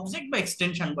এই অবজেক্ট বা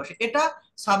এক্সটেনশন বসে। এটা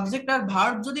সাবজেক্ট আর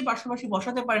ভার্ব যদি পাশাপাশি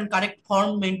বসাতে পারেন কারেক্ট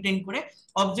ফর্ম মেনটেন করে,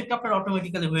 অবজেক্ট আপনার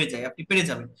অটোমেটিক্যালি হয়ে যায়, আপনি পেরে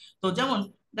যাবেন। তো যেমন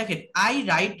দেখেন, আই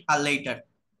রাইট আ লেটার,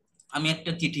 আমি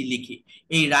একটা চিঠি লিখি।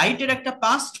 এই রাইটের একটা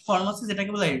পাস্ট ফর্ম আছে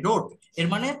যেটাকে বলে রোট, এর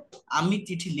মানে আমি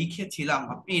চিঠি লিখেছিলাম।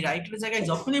 আপনি এই রাইটের জায়গায়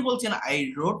যখনই বলছেন আই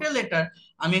রোট এ লেটার,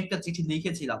 আমি একটা চিঠি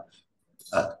লিখেছিলাম।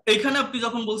 এখানে আপনি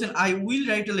যখন বলছেন I will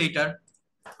write a letter,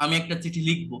 আমি একটা চিঠি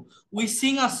লিখবো। উই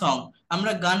সিং আ সং,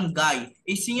 আমরা গান গাই।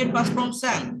 এই সিং এর পাস্ট ফর্ম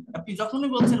স্যাং, আপনি যখনই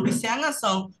বলছেন উই স্যাং আ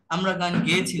সং, আমরা গান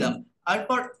গেয়েছিলাম।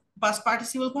 তারপর past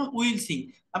participle form will sing,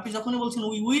 আপনি যখনই বলছেন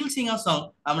we will sing a song,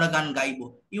 আমরা গান গাইবো।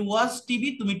 ইউ ওয়াচ টিভি,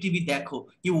 তুমি টিভি দেখো।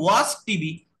 ইউ ওয়াচ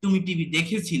টিভি, তুমি টিভি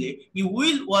দেখেছিলে। ইউ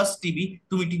উইল ওয়াচ টিভি,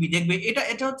 তুমি টিভি দেখবে। এটা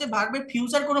এটা হচ্ছে ভার্বের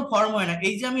ফিউচার কোনো ফর্ম হয় না।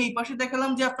 এই যে আমি এই পাশে দেখালাম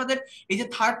যে আপনাদের, এই যে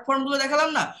থার্ড ফর্ম গুলো দেখালাম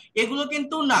না, এগুলো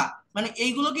কিন্তু না, মানে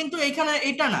এইগুলো কিন্তু এইখানে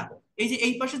এটা না, এই যে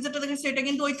এই পাশে যেটা দেখেছি এটা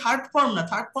কিন্তু ওই থার্ড ফর্ম না,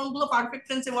 থার্ড ফর্ম গুলো পারফেক্ট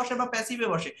টেন্সে বসে বা প্যাসিভে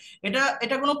বসে।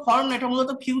 এটা কোনো ফর্ম না, এটা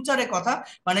মূলত ফিউচারে কথা।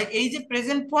 মানে এই যে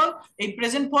প্রেজেন্ট ফর্ম, এই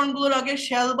প্রেজেন্ট ফর্ম গুলোর আগে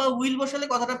শ্যাল বা উইল বসালে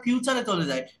কথাটা ফিউচারে চলে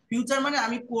যায়। ফিউচার মানে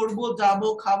আমি করব, যাব,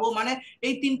 খাবো, মানে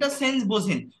এই তিনটা সেন্স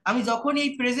বোঝেন। আমি যখন এই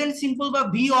প্রেজেন্ট সিম্পল বা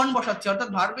ভি অন বসাচ্ছি, অর্থাৎ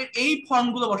ভার্বের এই ফর্ম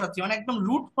গুলো বসাচ্ছি, মানে একদম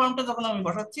রুট ফর্মটা যখন আমি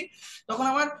বসাচ্ছি, তখন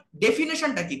আমার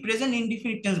ডেফিনেশনটা কি, প্রেজেন্ট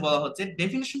ইনডিফিনিট টেন্স বলা হচ্ছে।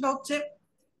 ডেফিনেশনটা হচ্ছে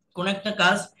কোন একটা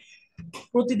কাজ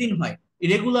প্রতিদিন হয়,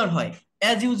 রেগুলার হয়,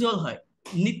 অ্যাজ ইউজুয়াল হয়,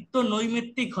 নিত্য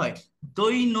নৈমিত্তিক হয়,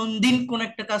 দৈনন্দিন কোন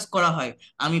একটা কাজ করা হয়।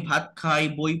 আমি ভাত খাই,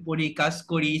 বই পড়ি, কাজ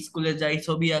করি, স্কুলে যাই,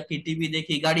 ছবি আঁকি, টিভি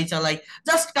দেখি, গাড়ি চালাই,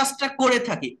 জাস্ট কাজটা করে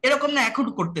থাকি, এরকম না এখন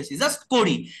করতেছি, জাস্ট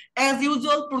করি, অ্যাজ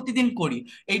ইউজুয়াল প্রতিদিন করি।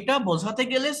 এইটা বোঝাতে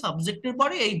গেলে সাবজেক্টের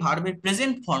পরে এই ভার্বের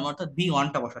প্রেজেন্ট ফর্ম অর্থাৎ বি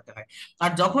ওয়ানটা বসাতে হয়।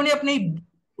 আর যখনই আপনি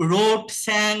রোট,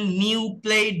 স্যাং, নিউ,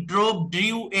 প্লেড, ড্রোভ,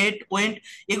 ড্রিউ, এট, ওয়েন্ট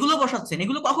এগুলো বসাচ্ছেন,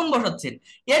 এগুলো কখন বসাচ্ছেন,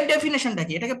 এর ডেফিনেশনটা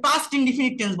কি, এটাকে পাস্ট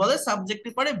ইনডিফিনিট টেন্স বলে।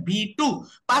 সাবজেক্টের পরে V two,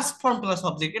 past form plus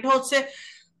object. এটা হচ্ছে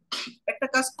একটা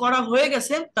কাজ করা হয়ে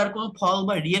গেছে, তার কোনো ফল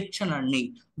বা রিয়েকশন আর নেই।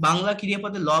 বাংলা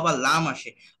ক্রিয়াপদে ল বা লাম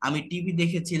আসে। আমি টিভি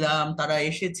দেখেছিলাম, তারা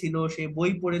এসেছিল, সে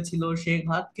বই পড়েছিল, সে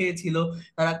ভাত খেয়েছিল,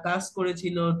 তারা কাজ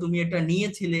করেছিল, তুমি এটা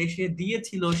নিয়েছিলে, সে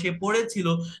দিয়েছিল, সে পড়েছিল,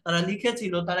 তারা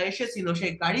লিখেছিল, তারা এসেছিল, সে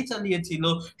গাড়ি চালিয়েছিল,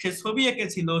 সে ছবি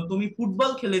এঁকেছিল, তুমি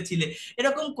ফুটবল খেলেছিলে।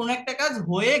 এরকম কোন একটা কাজ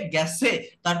হয়ে গেছে,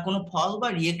 তার কোনো ফল বা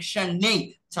রিয়েকশন নেই,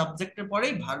 সাবজেক্টের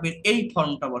পরেই ভার্বের এই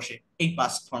ফর্মটা বসে, এই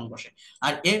পাস্ট ফর্ম বসে।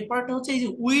 আর এরপরটা হচ্ছে এই যে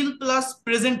উইল প্লাস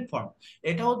প্রেজেন্ট ফর্ম।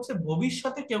 এটা হচ্ছে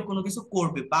ভবিষ্যতে কেউ কোনো কিছু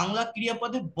করবে। বাংলা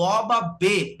ক্রিয়াপদে ব বা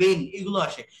বে, বেন এগুলো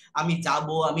আসে। আমি যাব,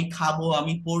 আমি খাবো,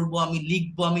 আমি পড়বো, আমি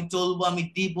লিখবো, আমি চলবো, আমি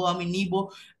দিব, আমি নিব,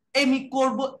 আমি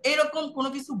করব, এরকম কোনো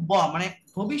কিছু মানে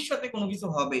ভবিষ্যতে কোনো কিছু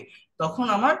হবে, তখন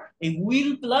আমার এই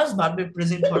উইল প্লাস ভার্বের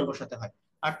প্রেজেন্ট ফর্ম বসাতে হয়।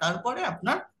 আর তারপরে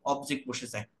আপনার অবজেক্ট বসে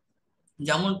যায়।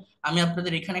 যেমন আমি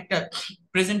আপনাদের এখানে একটা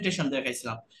প্রেজেন্টেশন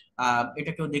দেখাইছিলাম,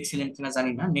 এটা কেউ দেখছিলেন কিনা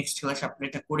জানি না, নেক্সট ক্লাসে আপনি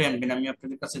এটা করে আনবেন, আমি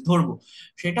আপনাদের কাছে ধরবো।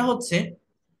 সেটা হচ্ছে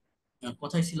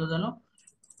কোথায় ছিল জানো,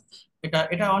 এটা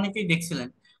এটা অনেকেই দেখছিলেন।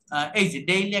 এই যে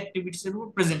ডেইলি অ্যাক্টিভিটিস এর উপর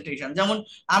প্রেজেন্টেশন। যেমন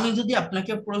আমি যদি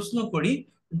আপনাকে প্রশ্ন করি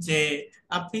যে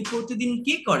আপনি প্রতিদিন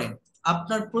কি করেন,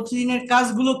 আপনার প্রতিদিনের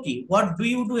কাজগুলো কি, what do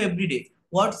you do everyday,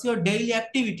 what's your daily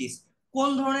activities, কোন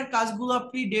ধরনের কাজগুলো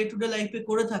আপনি ডে টু ডে লাইফে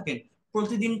করে থাকেন,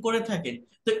 প্রতিদিন করে থাকেন।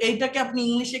 তো এইটাকে আপনি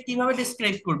ইংলিশে কিভাবে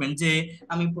ডেসক্রাইব করবেন যে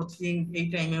আমি প্রতিদিন এই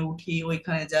টাইমে উঠি,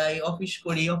 ওইখানে যাই, অফিস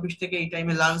করি, অফিস থেকে এই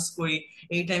টাইমে লাঞ্চ করি,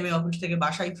 এই টাইমে অফিস থেকে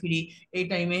বাসায় ফিরি, এই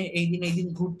টাইমে এই দিন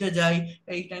ঘুরতে যাই,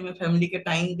 এই টাইমে ফ্যামিলিকে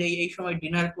টাইম দেই, এই সময়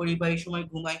ডিনার করি বা এই সময়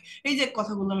ঘুমাই। এই যে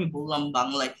কথাগুলো আমি বললাম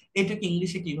বাংলায়, এটাকে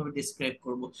ইংলিশে কিভাবে ডিসক্রাইব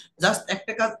করব। জাস্ট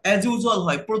একটা কাজ অ্যাজ ইউজুয়াল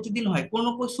হয়, প্রতিদিন হয়, কোনো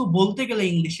কিছু বলতে গেলে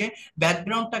ইংলিশে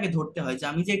ব্যাকগ্রাউন্ডটাকে ধরতে হয়, যে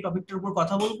আমি যে এই টপিকটার উপর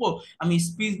কথা বলবো, আমি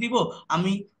স্পিচ দিব,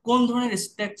 আমি কোন ধরনের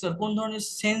স্ট্রাকচার, কোন ধরনের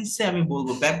সেন্সে আমি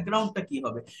বলবো, ব্যাকগ্রাউন্ডটা কি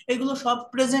হবে, এগুলো সব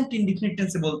প্রেজেন্ট ইনডিফিনিট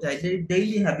টেন্সে বলতে হয়। যে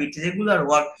ডেইলি হ্যাবিট, রেগুলার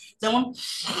ওয়ার্ক, যেমন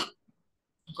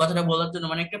কথাটা বলার জন্য,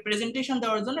 মানে একটা প্রেজেন্টেশন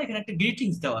দেওয়ার জন্য এখানে একটা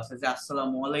গ্রিটিংস দেওয়া আছে যে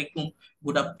আসসালামু আলাইকুম,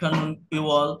 good afternoon you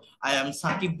all, I am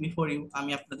Shakib before you,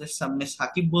 আমি আপনাদের সামনে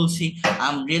সাকিব বলছি, I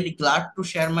am really glad to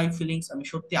share my feelings, আমি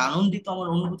সত্যি আনন্দিত আমার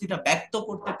অনুভূতিটা ব্যক্ত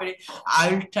করতে পেরে, I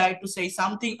will try to say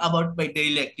something about my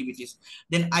daily activities,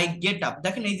 then I get up,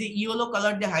 দেখেন এই যে ইয়েলো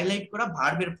কালার দিয়ে হাইলাইট করা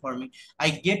ভার্বের ফর্মে, I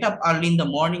get up early in the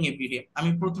morning everyday,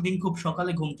 আমি প্রতিদিন খুব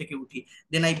সকালে ঘুম থেকে উঠি,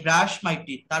 then I brush my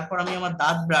teeth, তারপর আমি আমার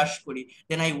দাঁত ব্রাশ করি,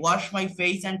 then I wash my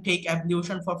face and take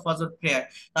ablution for ফজর প্রেয়ার,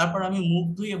 তারপর আমি মুখ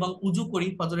ধুই এবং উজু করি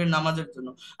ফজরের নামাজের জন্য,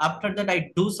 after that I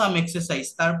do some exercise,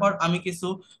 তারপর আমি কিছু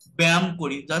ব্যায়াম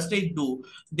করি, জাস্ট এই do,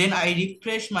 then I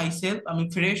refresh my self, আমি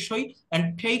ফ্রেশ হই, অ্যান্ড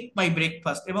টেক মাই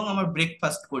ব্রেকফাস্ট এবং আমার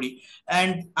ব্রেকফাস্ট করি,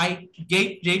 and I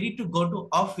get ready to go to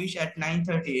office at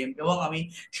 9:30 AM, এবং আমি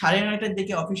 9:30টার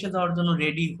দিকে অফিসে যাওয়ার জন্য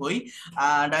রেডি হই,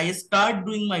 and I start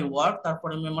doing my work, তারপর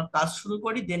আমি আমার কাজ শুরু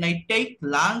করি, then I take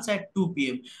lunch at 2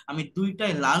 PM, আমি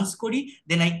 2টায় লাঞ্চ করি,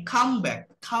 then I come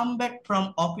back from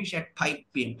office at 5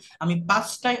 PM, আমি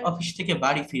 5টায় অফিস থেকে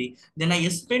বাড়ি ফিরি, then I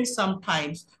spend some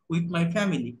Times with my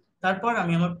family, তারপর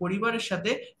আমি আমার পরিবারের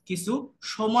সাথে কিছু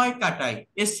সময় কাটাই।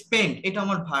 স্পেন্ড এটা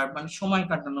আমার ভার্ব, মানে সময়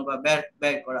কাটানো বা ব্যয়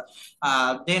ব্যয় করা।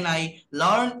 Then I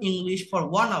learn English for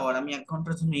 1 hour, আমি 1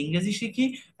 ঘন্টার জন্য ইংরেজি শিখি,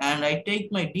 and I take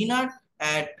my dinner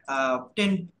at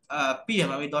 10 PM,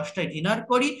 আমি 10টায় ডিনার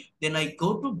করি, then I go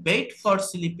to bed for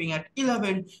sleeping at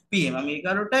 11 PM, আমি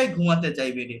 11টায় ঘুমাতে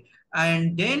যাই বেডে, and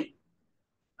then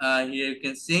here you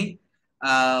can see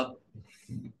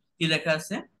কি লেখা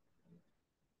আছে,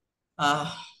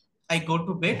 আই গো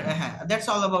টু বেড, হ্যাঁ, that's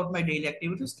all about my daily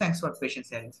activities, thanks for patience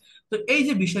hearing. তো এই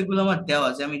যে বিষয়গুলো আমার দেওয়া,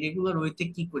 যে আমি রেগুলার ওয়েতে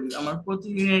কি করি, আমার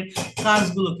প্রতিদিনের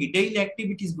কাজগুলো কি, ডেইলি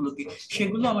অ্যাক্টিভিটিস গুলো কি,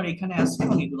 সেগুলো আমার এখানে আছে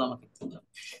এবং এগুলো আমাকে করতে হবে।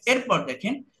 এরপর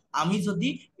দেখেন আমি যদি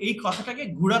এই কথাটাকে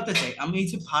ঘোরাতে চাই, আমি এই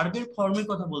যে ভার্বের ফর্মের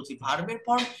কথা বলছি, ভার্বের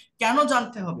ফর্ম কেন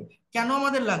জানতে হবে, কেন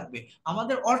আমাদের লাগবে,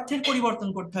 আমাদের অর্থের পরিবর্তন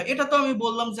করতে হয়। এটা তো আমি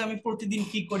বললাম যে আমি প্রতিদিন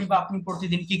কি করি বা আপনি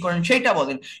প্রতিদিন কি করেন সেটা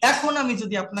বলেন। এখন আমি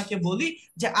যদি আপনাকে বলি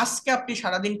যে আজকে আপনি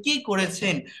সারাদিন কি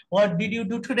করেছেন, what did you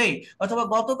do today, অথবা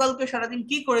গতকালকে সারাদিন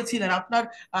কি করেছিলেন, আপনার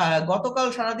গতকাল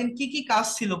সারাদিন কি কি কাজ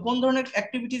ছিল, কোন ধরনের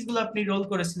অ্যাক্টিভিটিস গুলো আপনি রোল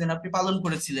করেছিলেন, আপনি পালন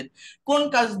করেছিলেন, কোন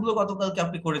কাজগুলো গতকালকে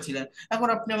আপনি করেছিলেন। এখন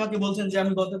আপনি আমাকে বলছেন যে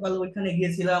আমি গতকাল ওইখানে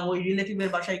গিয়েছিলাম, ওই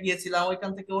রিলেটিভের বাসায় গিয়েছিলাম,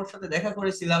 ওইখান থেকে ওর সাথে দেখা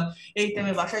করেছিলাম, এই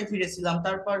টাইমে বাসায় ফিরেছিলাম,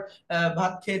 তারপর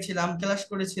ভাত খেয়েছিলাম, ক্লাস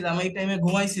করেছিলাম, এই টাইমে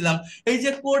ঘুমাইছিলাম। এই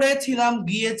যে করেছিলাম,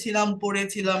 গিয়েছিলাম,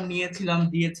 পড়েছিলাম, নিয়েছিলাম,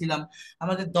 দিয়েছিলাম,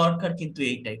 আমাদের দরকার কিন্তু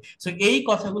এইটাই। তো এই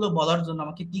কথাগুলো বলার জন্য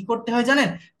আমাকে কি করতে হয় জানেন?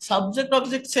 সাবজেক্ট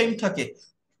অবজেক্ট সেম থাকে,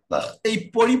 এই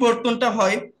পরিবর্তনটা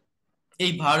হয়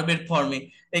এই ভার্বের ফর্মে।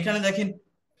 এখানে দেখেন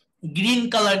গ্রিন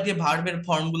কালার দিয়ে ভার্বের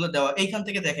ফর্ম গুলো দেওয়া, এইখান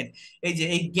থেকে দেখেন এই যে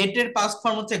এই গেটের পাস্ট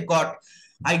ফর্ম হচ্ছে goat.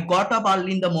 I got up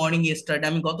early in the morning yesterday,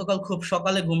 আমি গতকাল খুব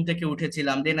সকালে ঘুম থেকে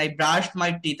উঠেছিলাম। Then I brushed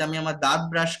my teeth, আমি আমার দাঁত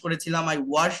ব্রাশ করেছিলাম। আই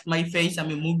ওয়াশ মাই ফেস,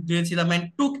 আমি মুখ ধুয়েছিলাম। এন্ড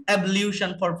টুক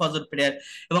অ্যাবলিউশন ফর ফজর প্রেয়ার,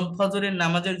 এবং ফজরের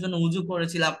নামাজের জন্য উজু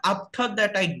করেছিলাম। After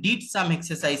that I did some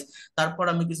exercise, তারপর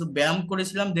আমি কিছু ব্যায়াম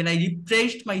করেছিলাম। Then I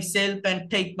refreshed my self and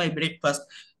take my breakfast,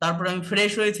 তারপর আমি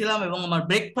ফ্রেশ হয়েছিলাম এবং আমার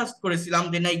ব্রেকফাস্ট করেছিলাম।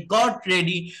 Then I got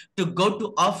ready to go to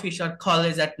office R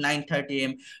college at 9:30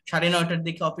 AM, 9:30টার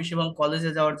দিকে অফিস এবং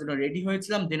কলেজে যাওয়ার জন্য রেডি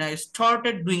হয়েছিলাম। Then I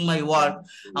started doing my work,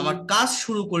 আমার কাজ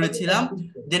শুরু করেছিলাম।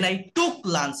 Then I took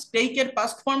lunch, take এর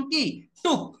পাস্ট ফর্ম কি?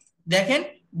 টুক। দেখেন,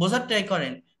 বোঝার ট্রাই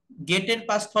করেন। গেট এর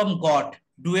পাস্ট ফর্ম গট,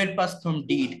 ডু এর পাস্ট ফর্ম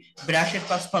ডিড, ব্রাশ এর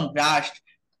পাস্ট ফর্ম ব্রাশড,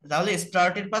 তাহলে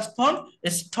স্টার্ট এর past form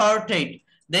started.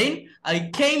 Then I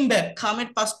came back, come এর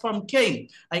past form came,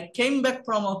 I came back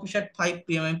from office at 5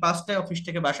 p.m. আমি 5টায় office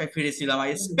থেকে বাসায় ফিরেছিলাম।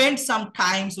 I spent some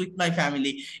times with my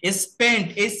family, spent,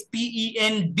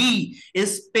 SPEND,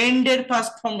 spend এর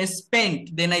past form spent,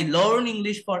 then I learn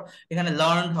English for, এখানে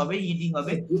learn হবে, ED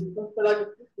হবে,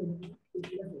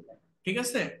 ঠিক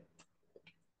আছে।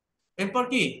 এরপর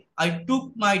কি? I took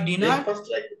my dinner,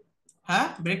 হ্যাঁ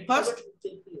ব্রেকফাস্ট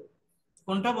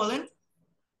কোনটা বলেন?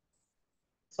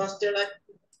 ফার্স্ট এর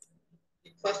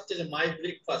ফার্স্ট এর মাই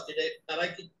ব্রেকফাস্ট, এটা তারা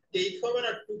কি টেক হবে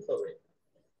না টুক হবে?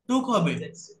 টুক হবে,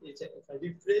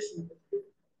 রিফ্রেশ,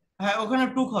 হ্যাঁ ওখানে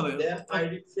টুক হবে। দেন আই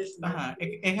রিফ্রেশ, হ্যাঁ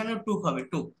এখানেও টুক হবে,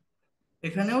 টুক,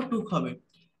 এখানেও টুক হবে,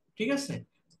 ঠিক আছে।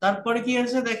 তারপরে কি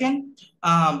আছে দেখেন,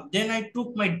 then I took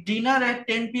my dinner at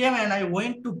 10 p.m. and I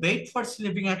went to bed for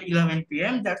sleeping at 11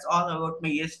 p.m. That's all about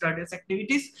my yesterday's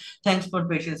activities. Thanks for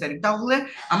patience sharing. তাহলে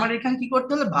আমার এখানে কি করতে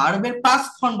হলো? ভার্বের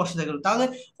পাস্ট ফর্ম বসাতে গেল। তাহলে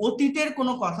অতীতের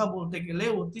কোনো কথা বলতে গেলে,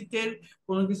 অতীতের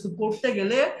কোনো কিছু করতে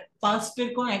গেলে, পাস্টের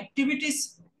কোনো অ্যাক্টিভিটিস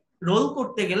রোল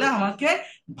করতে গেলে আমাকে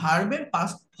ভার্বের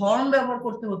পাস্ট ফর্ম ব্যবহার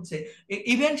করতে হচ্ছে।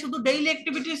 ইভেন শুধু ডেইলি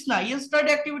অ্যাক্টিভিটিস না,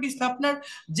 ইয়েস্টারডে অ্যাক্টিভিটিস না, আপনার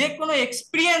যে কোনো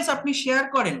এক্সপিরিয়েন্স আপনি শেয়ার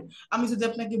করেন। আমি যদি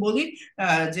আপনাকে বলি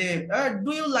যে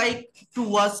do you like to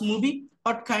watch movie,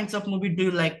 what kinds of movie do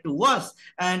you like to watch,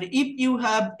 and if you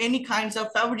have any kinds of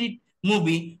favorite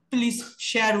movie, please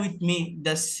share with me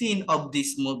the scene of this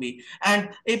movie. And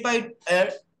if I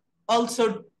also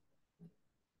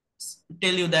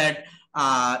tell you that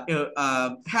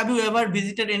have you ever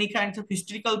visited any kinds of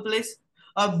historical place,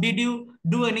 or did you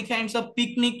do any kinds of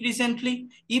picnic recently?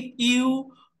 If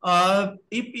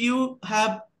you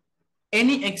have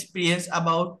any experience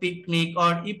about picnic,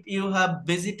 or if you have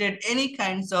visited any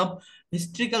kinds of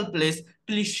historical place,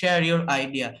 please share your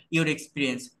idea, your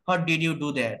experience, what did you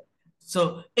do there. So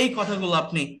এই কথাগুলো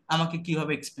আপনি আমাকে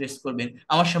কিভাবে express করবেন,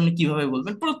 আমার সামনে কিভাবে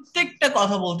বলবেন, প্রত্যেকটা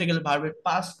কথা বলতে গেলে ভার্বের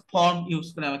পাস্ট ফর্ম ইউজ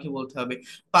করে আমাকে বলতে হবে।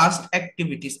 পাস্ট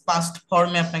অ্যাক্টিভিটিস, পাস্ট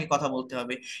ফর্মে আপনাকে কথা বলতে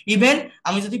হবে। ইভেন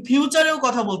আমি যদি ফিউচারেও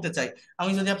কথা বলতে চাই,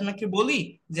 আমি যদি আপনাকে বলি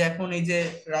যে এখন এই যে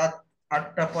রাত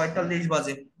 8টা 45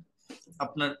 বাজে,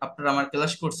 আপনার আমার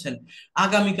ক্লাস করছেন,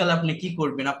 আগামীকাল আপনি কি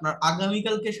করবেন, আপনার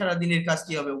আগামীকালকে সারাদিনের কাজ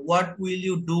কি হবে, what will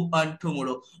you do on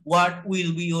tomorrow, what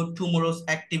will be your tomorrow's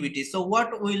activity, so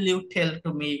what will you tell to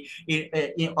me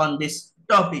on this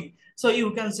topic. So you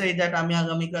can say that আমি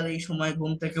আগামীকাল এই সময়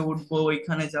ঘুম থেকে উঠবো,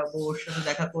 ওইখানে যাব, ওর সাথে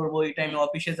দেখা করব, এই টাইমে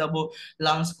অফিসে যাব,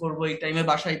 লাঞ্চ করব, এই টাইমে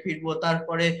বাসায় ফিরবো,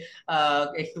 তারপরে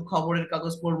একটু খবরের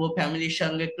কাগজ পড়বো, ফ্যামিলির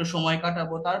সঙ্গে একটু সময়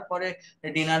কাটাবো, তারপরে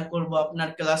ডিনার করব, আপনার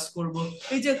ক্লাস করব।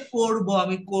 এই যে করব,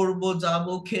 আমি করব, যাব,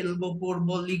 খেলবো,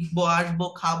 পড়বো, লিখবো, আসবো,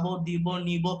 খাবো, দিব,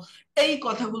 নিব, এই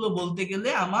কথাগুলো বলতে গেলে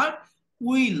আমার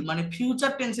উইল মানে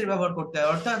ফিউচার টেন্সের ব্যবহার করতে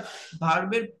হয়, অর্থাৎ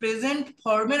ভার্বের প্রেজেন্ট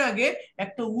ফর্মের আগে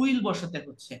একটা উইল বসাতে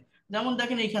হচ্ছে। যেমন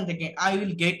দেখেন এইখান থেকে I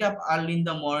will get up early in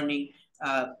the morning,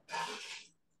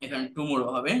 এখানে টুমোরো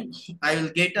হবে, I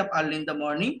will get up early in the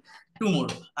morning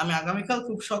tomorrow, আমি আগামীকাল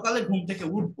খুব সকালে ঘুম থেকে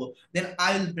উঠবো। Then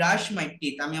I will brush my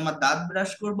teeth, আমি আমার দাঁত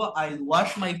ব্রাশ করব। I will wash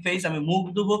my face, আমি মুখ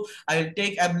ধুবো। I will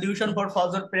take ablution for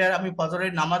ফজর প্রেয়ার, আমি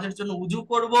ফজরের নামাজের জন্য উজু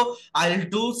করব। I will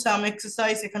do some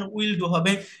exercise, এখানে উইল ডু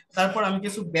হবে। তারপর আমি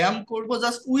কিছু ব্যায়াম করব,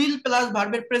 জাস্ট উইল প্লাস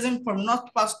ভার্বের present form, not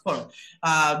past form.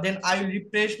 Then I will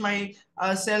refresh my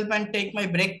self and take my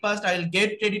breakfast, I will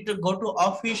get ready to go to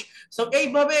office. So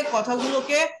এইভাবে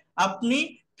কথাগুলোকে আপনি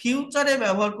ফিউচারে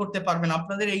ব্যবহার করতে পারবেন।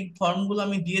 আপনাদের এই ফর্মগুলো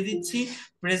আমি দিয়ে দিচ্ছি,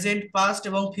 প্রেজেন্ট, পাস্ট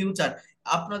এবং ফিউচার।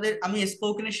 আপনাদের আমি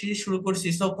স্পোকেনের সিরিজ শুরু করছি,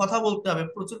 সো কথা বলতে হবে,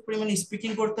 প্রচুর পরিমাণে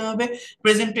স্পিকিং করতে হবে,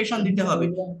 প্রেজেন্টেশন দিতে হবে।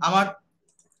 আমার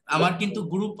আমার কিন্তু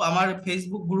গ্রুপ, আমার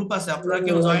ফেসবুক গ্রুপ আছে, আপনারা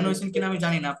কেউ জয়েন হয়েছেন কিনা আমি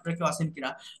জানি না, আপনারা কেউ আছেন কিনা।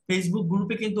 ফেসবুক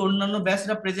গ্রুপে কিন্তু অন্যান্য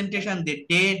ব্যাচরা প্রেজেন্টেশন দেয়,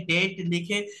 ডেট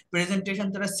লিখে প্রেজেন্টেশন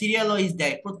তারা সিরিয়াল ওয়াইজ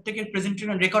দেয়, প্রত্যেকের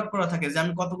প্রেজেন্টেশন রেকর্ড করা থাকে যে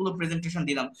আমি কতগুলো প্রেজেন্টেশন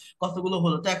দিলাম, কতগুলো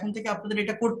হলো। তো এখন থেকে আপনাদের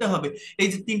এটা করতে হবে। এই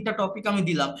যে তিনটা টপিক আমি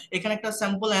দিলাম, এখানে একটা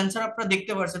স্যাম্পল অ্যান্সার আপনারা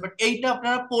দেখতে পাচ্ছেন, বাট এইটা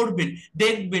আপনারা পড়বেন,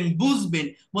 দেখবেন, বুঝবেন,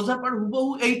 বোঝার পর হুবহু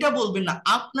এইটা বলবেন না।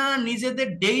 আপনারা নিজেদের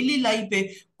ডেইলি লাইফে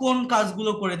কোন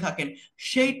কাজগুলো করে থাকেন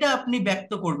সেইটা আপনি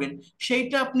ব্যক্ত করবেন,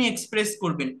 সেইটা আপনি এক্সপ্রেস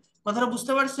করবেন। কথাটা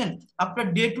বুঝতে পারছেন? আপনার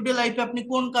ডে টু ডে লাইফে আপনি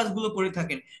কোন কাজগুলো করে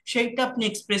থাকেন সেইটা আপনি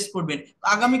এক্সপ্রেস করবেন।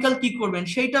 আগামীকাল কি করবেন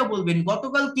সেইটা বলবেন,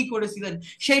 গতকাল কি করেছিলেন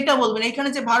সেইটা বলবেন। এখানে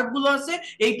যে ভার্বগুলো আছে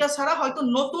এইটা ছাড়া হয়তো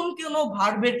নতুন কোনো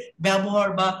ভার্বের ব্যবহার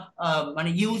বা মানে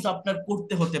ইউজ আপনার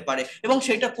করতে হতে পারে, এবং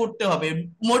সেটা করতে হবে,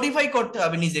 মডিফাই করতে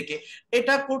হবে নিজেকে।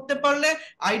 এটা করতে পারলে,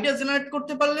 আইডিয়া জেনারেট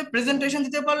করতে পারলে, প্রেজেন্টেশন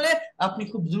দিতে পারলে আপনি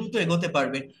খুব দ্রুত এগোতে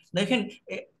পারবেন। দেখেন,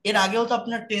 এর আগেও তো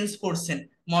আপনার টেন্স পড়ছেন,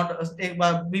 বা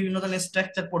বিভিন্ন ধরনের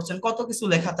স্ট্রাকচার পড়ছেন, কত কিছু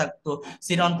লেখা থাকতো।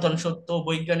 চিরন্তন সত্য,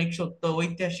 বৈজ্ঞানিক সত্য,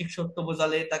 ঐতিহাসিক সত্য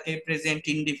বোঝালে তাকে প্রেজেন্ট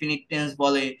ইনডিফিনিট টেন্স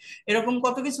বলে, এরকম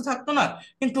কত কিছু থাকতো না?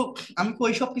 কিন্তু আমি কি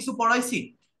ওই সব কিছু পড়াইছি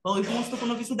বা ওই সমস্ত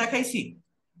কোনো কিছু দেখাইছি?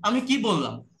 আমি কি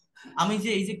বললাম? আমি যে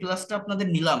এই যে ক্লাসটা আপনাদের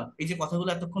নিলাম, এই যে কথাগুলো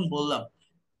এতক্ষণ বললাম,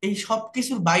 এই সব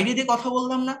কিছুর বাইরে দিয়ে কথা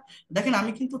বললাম না। দেখেন,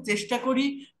 আমি কিন্তু চেষ্টা করি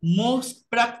মোস্ট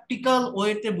প্র্যাকটিক্যাল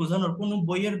ওয়েতে বোঝানোর, কোনো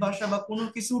বইয়ের ভাষা বা কোনো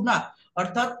কিছু না।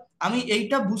 অর্থাৎ আমি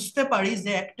এইটা বুঝতে পারি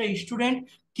যে একটা স্টুডেন্ট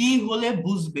কি হলে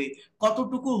বুঝবে,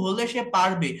 কতটুকু হলে সে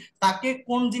পারবে, তাকে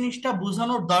কোন জিনিসটা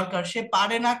বোঝানোর দরকার, সে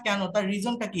পারে না কেন, তার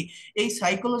রিজনটা কি, এই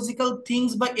সাইকোলজিক্যাল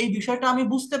থিংস বা এই বিষয়টা আমি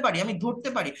বুঝতে পারি, আমি ধরতে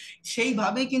পারি।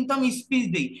 সেইভাবেই কিন্তু আমি স্পিচ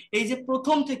দিই। এই যে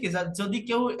প্রথম থেকে যদি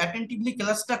কেউ অ্যাটেন্টিভলি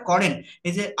ক্লাসটা করেন,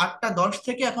 এই যে 8টা 10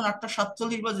 থেকে এখন 8টা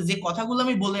 47 বাজে, যে কথাগুলো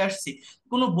আমি বলে আসছি,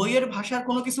 কোনো বইয়ের ভাষার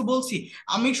কোনো কিছু বলছি?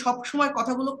 আমি সব সময়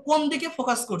কথাগুলো কোন দিকে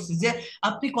ফোকাস করছি, যে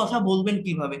আপনি কথা বলবেন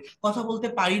কিভাবে, কথা বলতে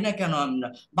পারি না কেন আমরা,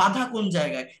 বাধা কোন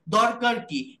জায়গায়, দরকার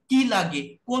কি, কি লাগে,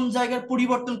 কোন জায়গার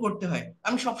পরিবর্তন করতে হয়,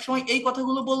 আমি সব সময় এই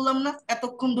কথাগুলো বললাম না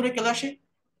এতক্ষণ ধরে ক্লাসে?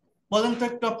 বলেন তো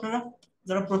একটু আপনারা,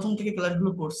 যারা প্রথম থেকে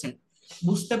ক্লাসগুলো করছেন,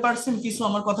 বুঝতে পারছেন কিছু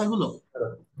আমার কথাগুলো?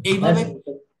 এইভাবে,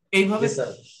 এইভাবে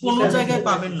কোনো জায়গায়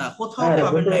পাবেন না, কোথাও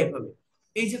পাবেন না এইভাবে,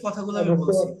 এই যে কথাগুলো আমি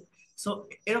বলছি। সো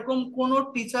এরকম কোন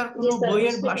টিচার, কোনো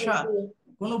বইয়ের ভাষা,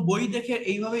 কোনো বই দেখে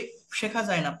এইভাবে শেখা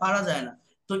যায় না, পারা যায় না।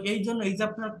 তো এই জন্য এই যে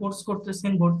আপনারা কোর্স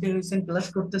করতেছেন, ভর্তি হয়েছেন, ক্লাস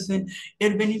করতেছেন,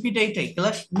 এর বেনিফিট এইটাই,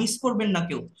 ক্লাস মিস করবেন না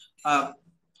কেউ। আহ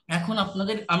এখন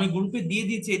আপনাদের আমি গ্রুপে দিয়ে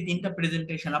দিয়েছি এই তিনটা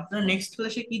প্রেজেন্টেশন, আপনারা নেক্সট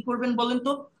ক্লাসে কি করবেন বলেন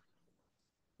তো?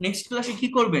 নেক্সট ক্লাসে কি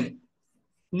করবেন?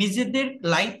 নিজেদের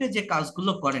লাইফে যে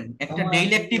কাজগুলো করেন, একটা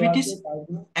ডেইলি অ্যাক্টিভিটিস,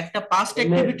 একটা পাস্ট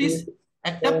অ্যাক্টিভিটিস,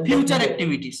 একটা ফিউচার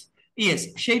অ্যাক্টিভিটিস, ইয়েস,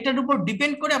 সেইটার উপর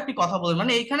ডিপেন্ড করে আপনি কথা বলবেন।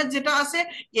 মানে এইখানে যেটা আছে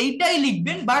এইটাই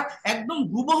লিখবেন, বাট একদম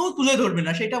হুবহু তুলে ধরবেন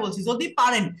না, সেটা বলছি। যদি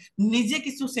পারেন নিজে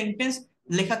কিছু সেন্টেন্স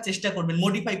লেখার চেষ্টা করবেন,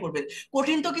 মডিফাই করবেন।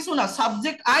 কঠিন তো কিছু না,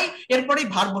 সাবজেক্ট আই, এরপরেই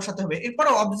ভার বসাতে হবে, এরপরে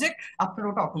অবজেক্ট, আপনার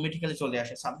ওটা অটোমেটিক্যালি চলে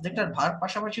আসে, সাবজেক্ট আর ভার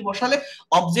পাশাপাশি বসালে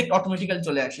অবজেক্ট অটোমেটিক্যালি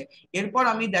চলে আসে। এরপর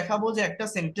আমি দেখাবো যে একটা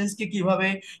সেন্টেন্সকে কিভাবে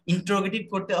ইন্টারোগেটিভ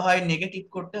করতে হয়, নেগেটিভ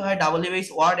করতে হয়, ডাবল এস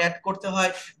ওয়ার্ড অ্যাড করতে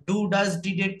হয়, ডু ডাজ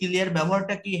ডিড এর ক্লিয়ার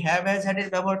ব্যবহারটা কি, হ্যাভ হ্যাজ হ্যাড এর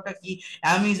ব্যবহারটা কি,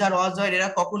 অ্যাম ইজ আর ওয়াজ আর এরা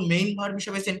কখন মেইন ভার্ব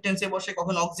হিসেবে সেন্টেন্সে বসে,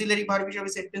 কখন অক্সিলারি ভার্ব হিসেবে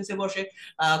সেন্টেন্সে বসে,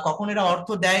 কখন এরা অর্থ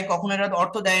দেয়, কখন এরা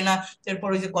অর্থ দেয় না। এরপর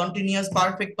ওই যে কন্টিনিউয়াস,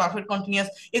 পারফেক্ট, পারফেক্ট কন্টিনিউয়াস,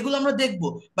 এগুলো আমরা দেখবো।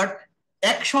 বাট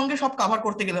একসঙ্গে সব কভার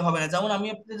করতে গেলে হবে না। যেমন আমি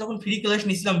আপনাদের যখন ফ্রি ক্লাস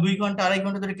নিছিলাম, 2 ঘন্টা 2.5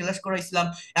 ঘন্টা ধরে ক্লাস করাইছিলাম,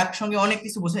 একসঙ্গে অনেক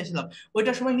কিছু বোঝাইছিলাম,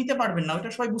 ওইটা সবাই নিতে পারবেন না,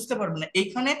 ওইটা সবাই বুঝতে পারবেন না।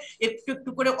 এইখানে একটু একটু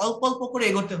করে, অল্প অল্প করে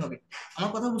এগোতে হবে।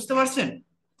 আমার কথা বুঝতে পারছেন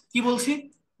কি বলছি?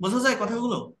 বোঝা যায়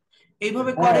কথাগুলো?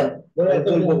 এইভাবে করেন,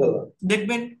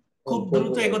 দেখবেন খুব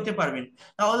দ্রুত এগোতে পারবেন।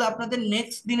 তাহলে আপনাদের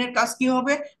নেক্সট দিনের কাজ কি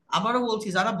হবে? আবারও বলছি,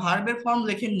 যারা ভার্বের ফর্ম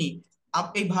লেখেননি,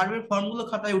 এই ভার্বের ফর্মগুলো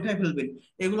খাতায় উঠায় ফেলবেন,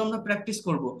 এগুলো আমরা প্র্যাকটিস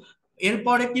করব।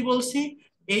 এরপরে কি বলছি,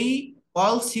 এই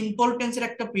অল সিম্পল টেন্সের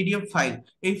একটা পিডিএফ ফাইল,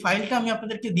 এই ফাইলটা আমি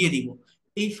আপনাদেরকে দিয়ে দিব।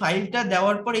 এই ফাইলটা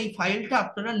দেওয়ার পর এই ফাইলটা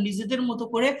আপনারা নিজেদের মতো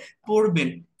করে পড়বেন।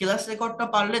 ক্লাস রেকর্ডটা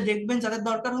পারলে দেখবেন, যাদের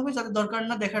দরকার হবে, যাদের দরকার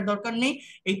না দেখার দরকার নেই।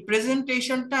 এই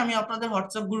প্রেজেন্টেশনটা আমি আপনাদের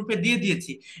হোয়াটসঅ্যাপ গ্রুপে দিয়ে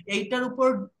দিয়েছি। এইটার উপর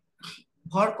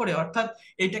ভর করে, অর্থাৎ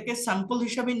এটাকে স্যাম্পল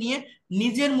হিসাবে নিয়ে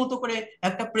নিজের মতো করে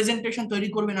একটা প্রেজেন্টেশন তৈরি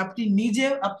করবেন। আপনি নিজে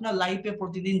আপনার লাইফে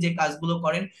প্রতিদিন যে কাজগুলো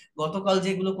করেন, গতকাল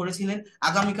যেগুলো করেছিলেন,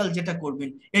 আগামীকাল যেটা করবেন,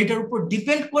 এইটার উপর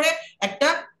ডিপেন্ড করে একটা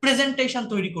প্রেজেন্টেশন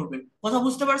তৈরি করবেন। কথা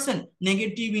বুঝতে পারছেন?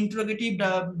 Negative, interrogative,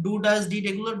 do, does, did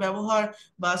এগুলোর ব্যবহার,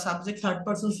 বা সাবজেক্ট থার্ড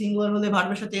পারসন সিঙ্গুলার হলে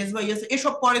ভার্বের সাথে এস বা ইয়েস,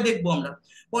 এসব পরে দেখবো আমরা,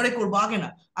 পরে করবো, আগে না।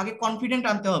 আগে কনফিডেন্ট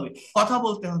আনতে হবে, কথা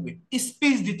বলতে হবে,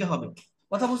 স্পিচ দিতে হবে।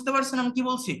 কথা বুঝতে পারছেন আমি কি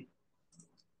বলছি?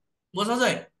 বোঝা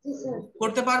যায়?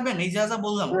 করতে পারবেন এই যা যা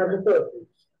বললাম? হ্যাঁ, বুঝতে পারছি।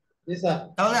 জি স্যার।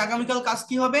 তাহলে আগামীকাল কাজ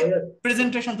কি হবে?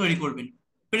 প্রেজেন্টেশন তৈরি করবেন।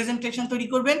 প্রেজেন্টেশন তৈরি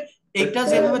করবেন, এটা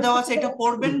যেভাবে দেওয়া আছে এটা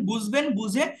পড়বেন, বুঝবেন,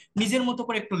 বুঝে নিজের মতো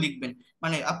করে একটু লিখবেন।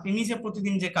 মানে আপনি নিজে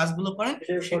প্রতিদিন যে কাজগুলো করেন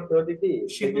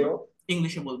সেগুলো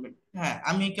ইংলিশে বলবেন। হ্যাঁ,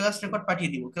 আমি ক্লাস রেকর্ড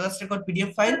পাঠিয়ে দিব, ক্লাস রেকর্ড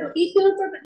পিডিএফ ফাইল।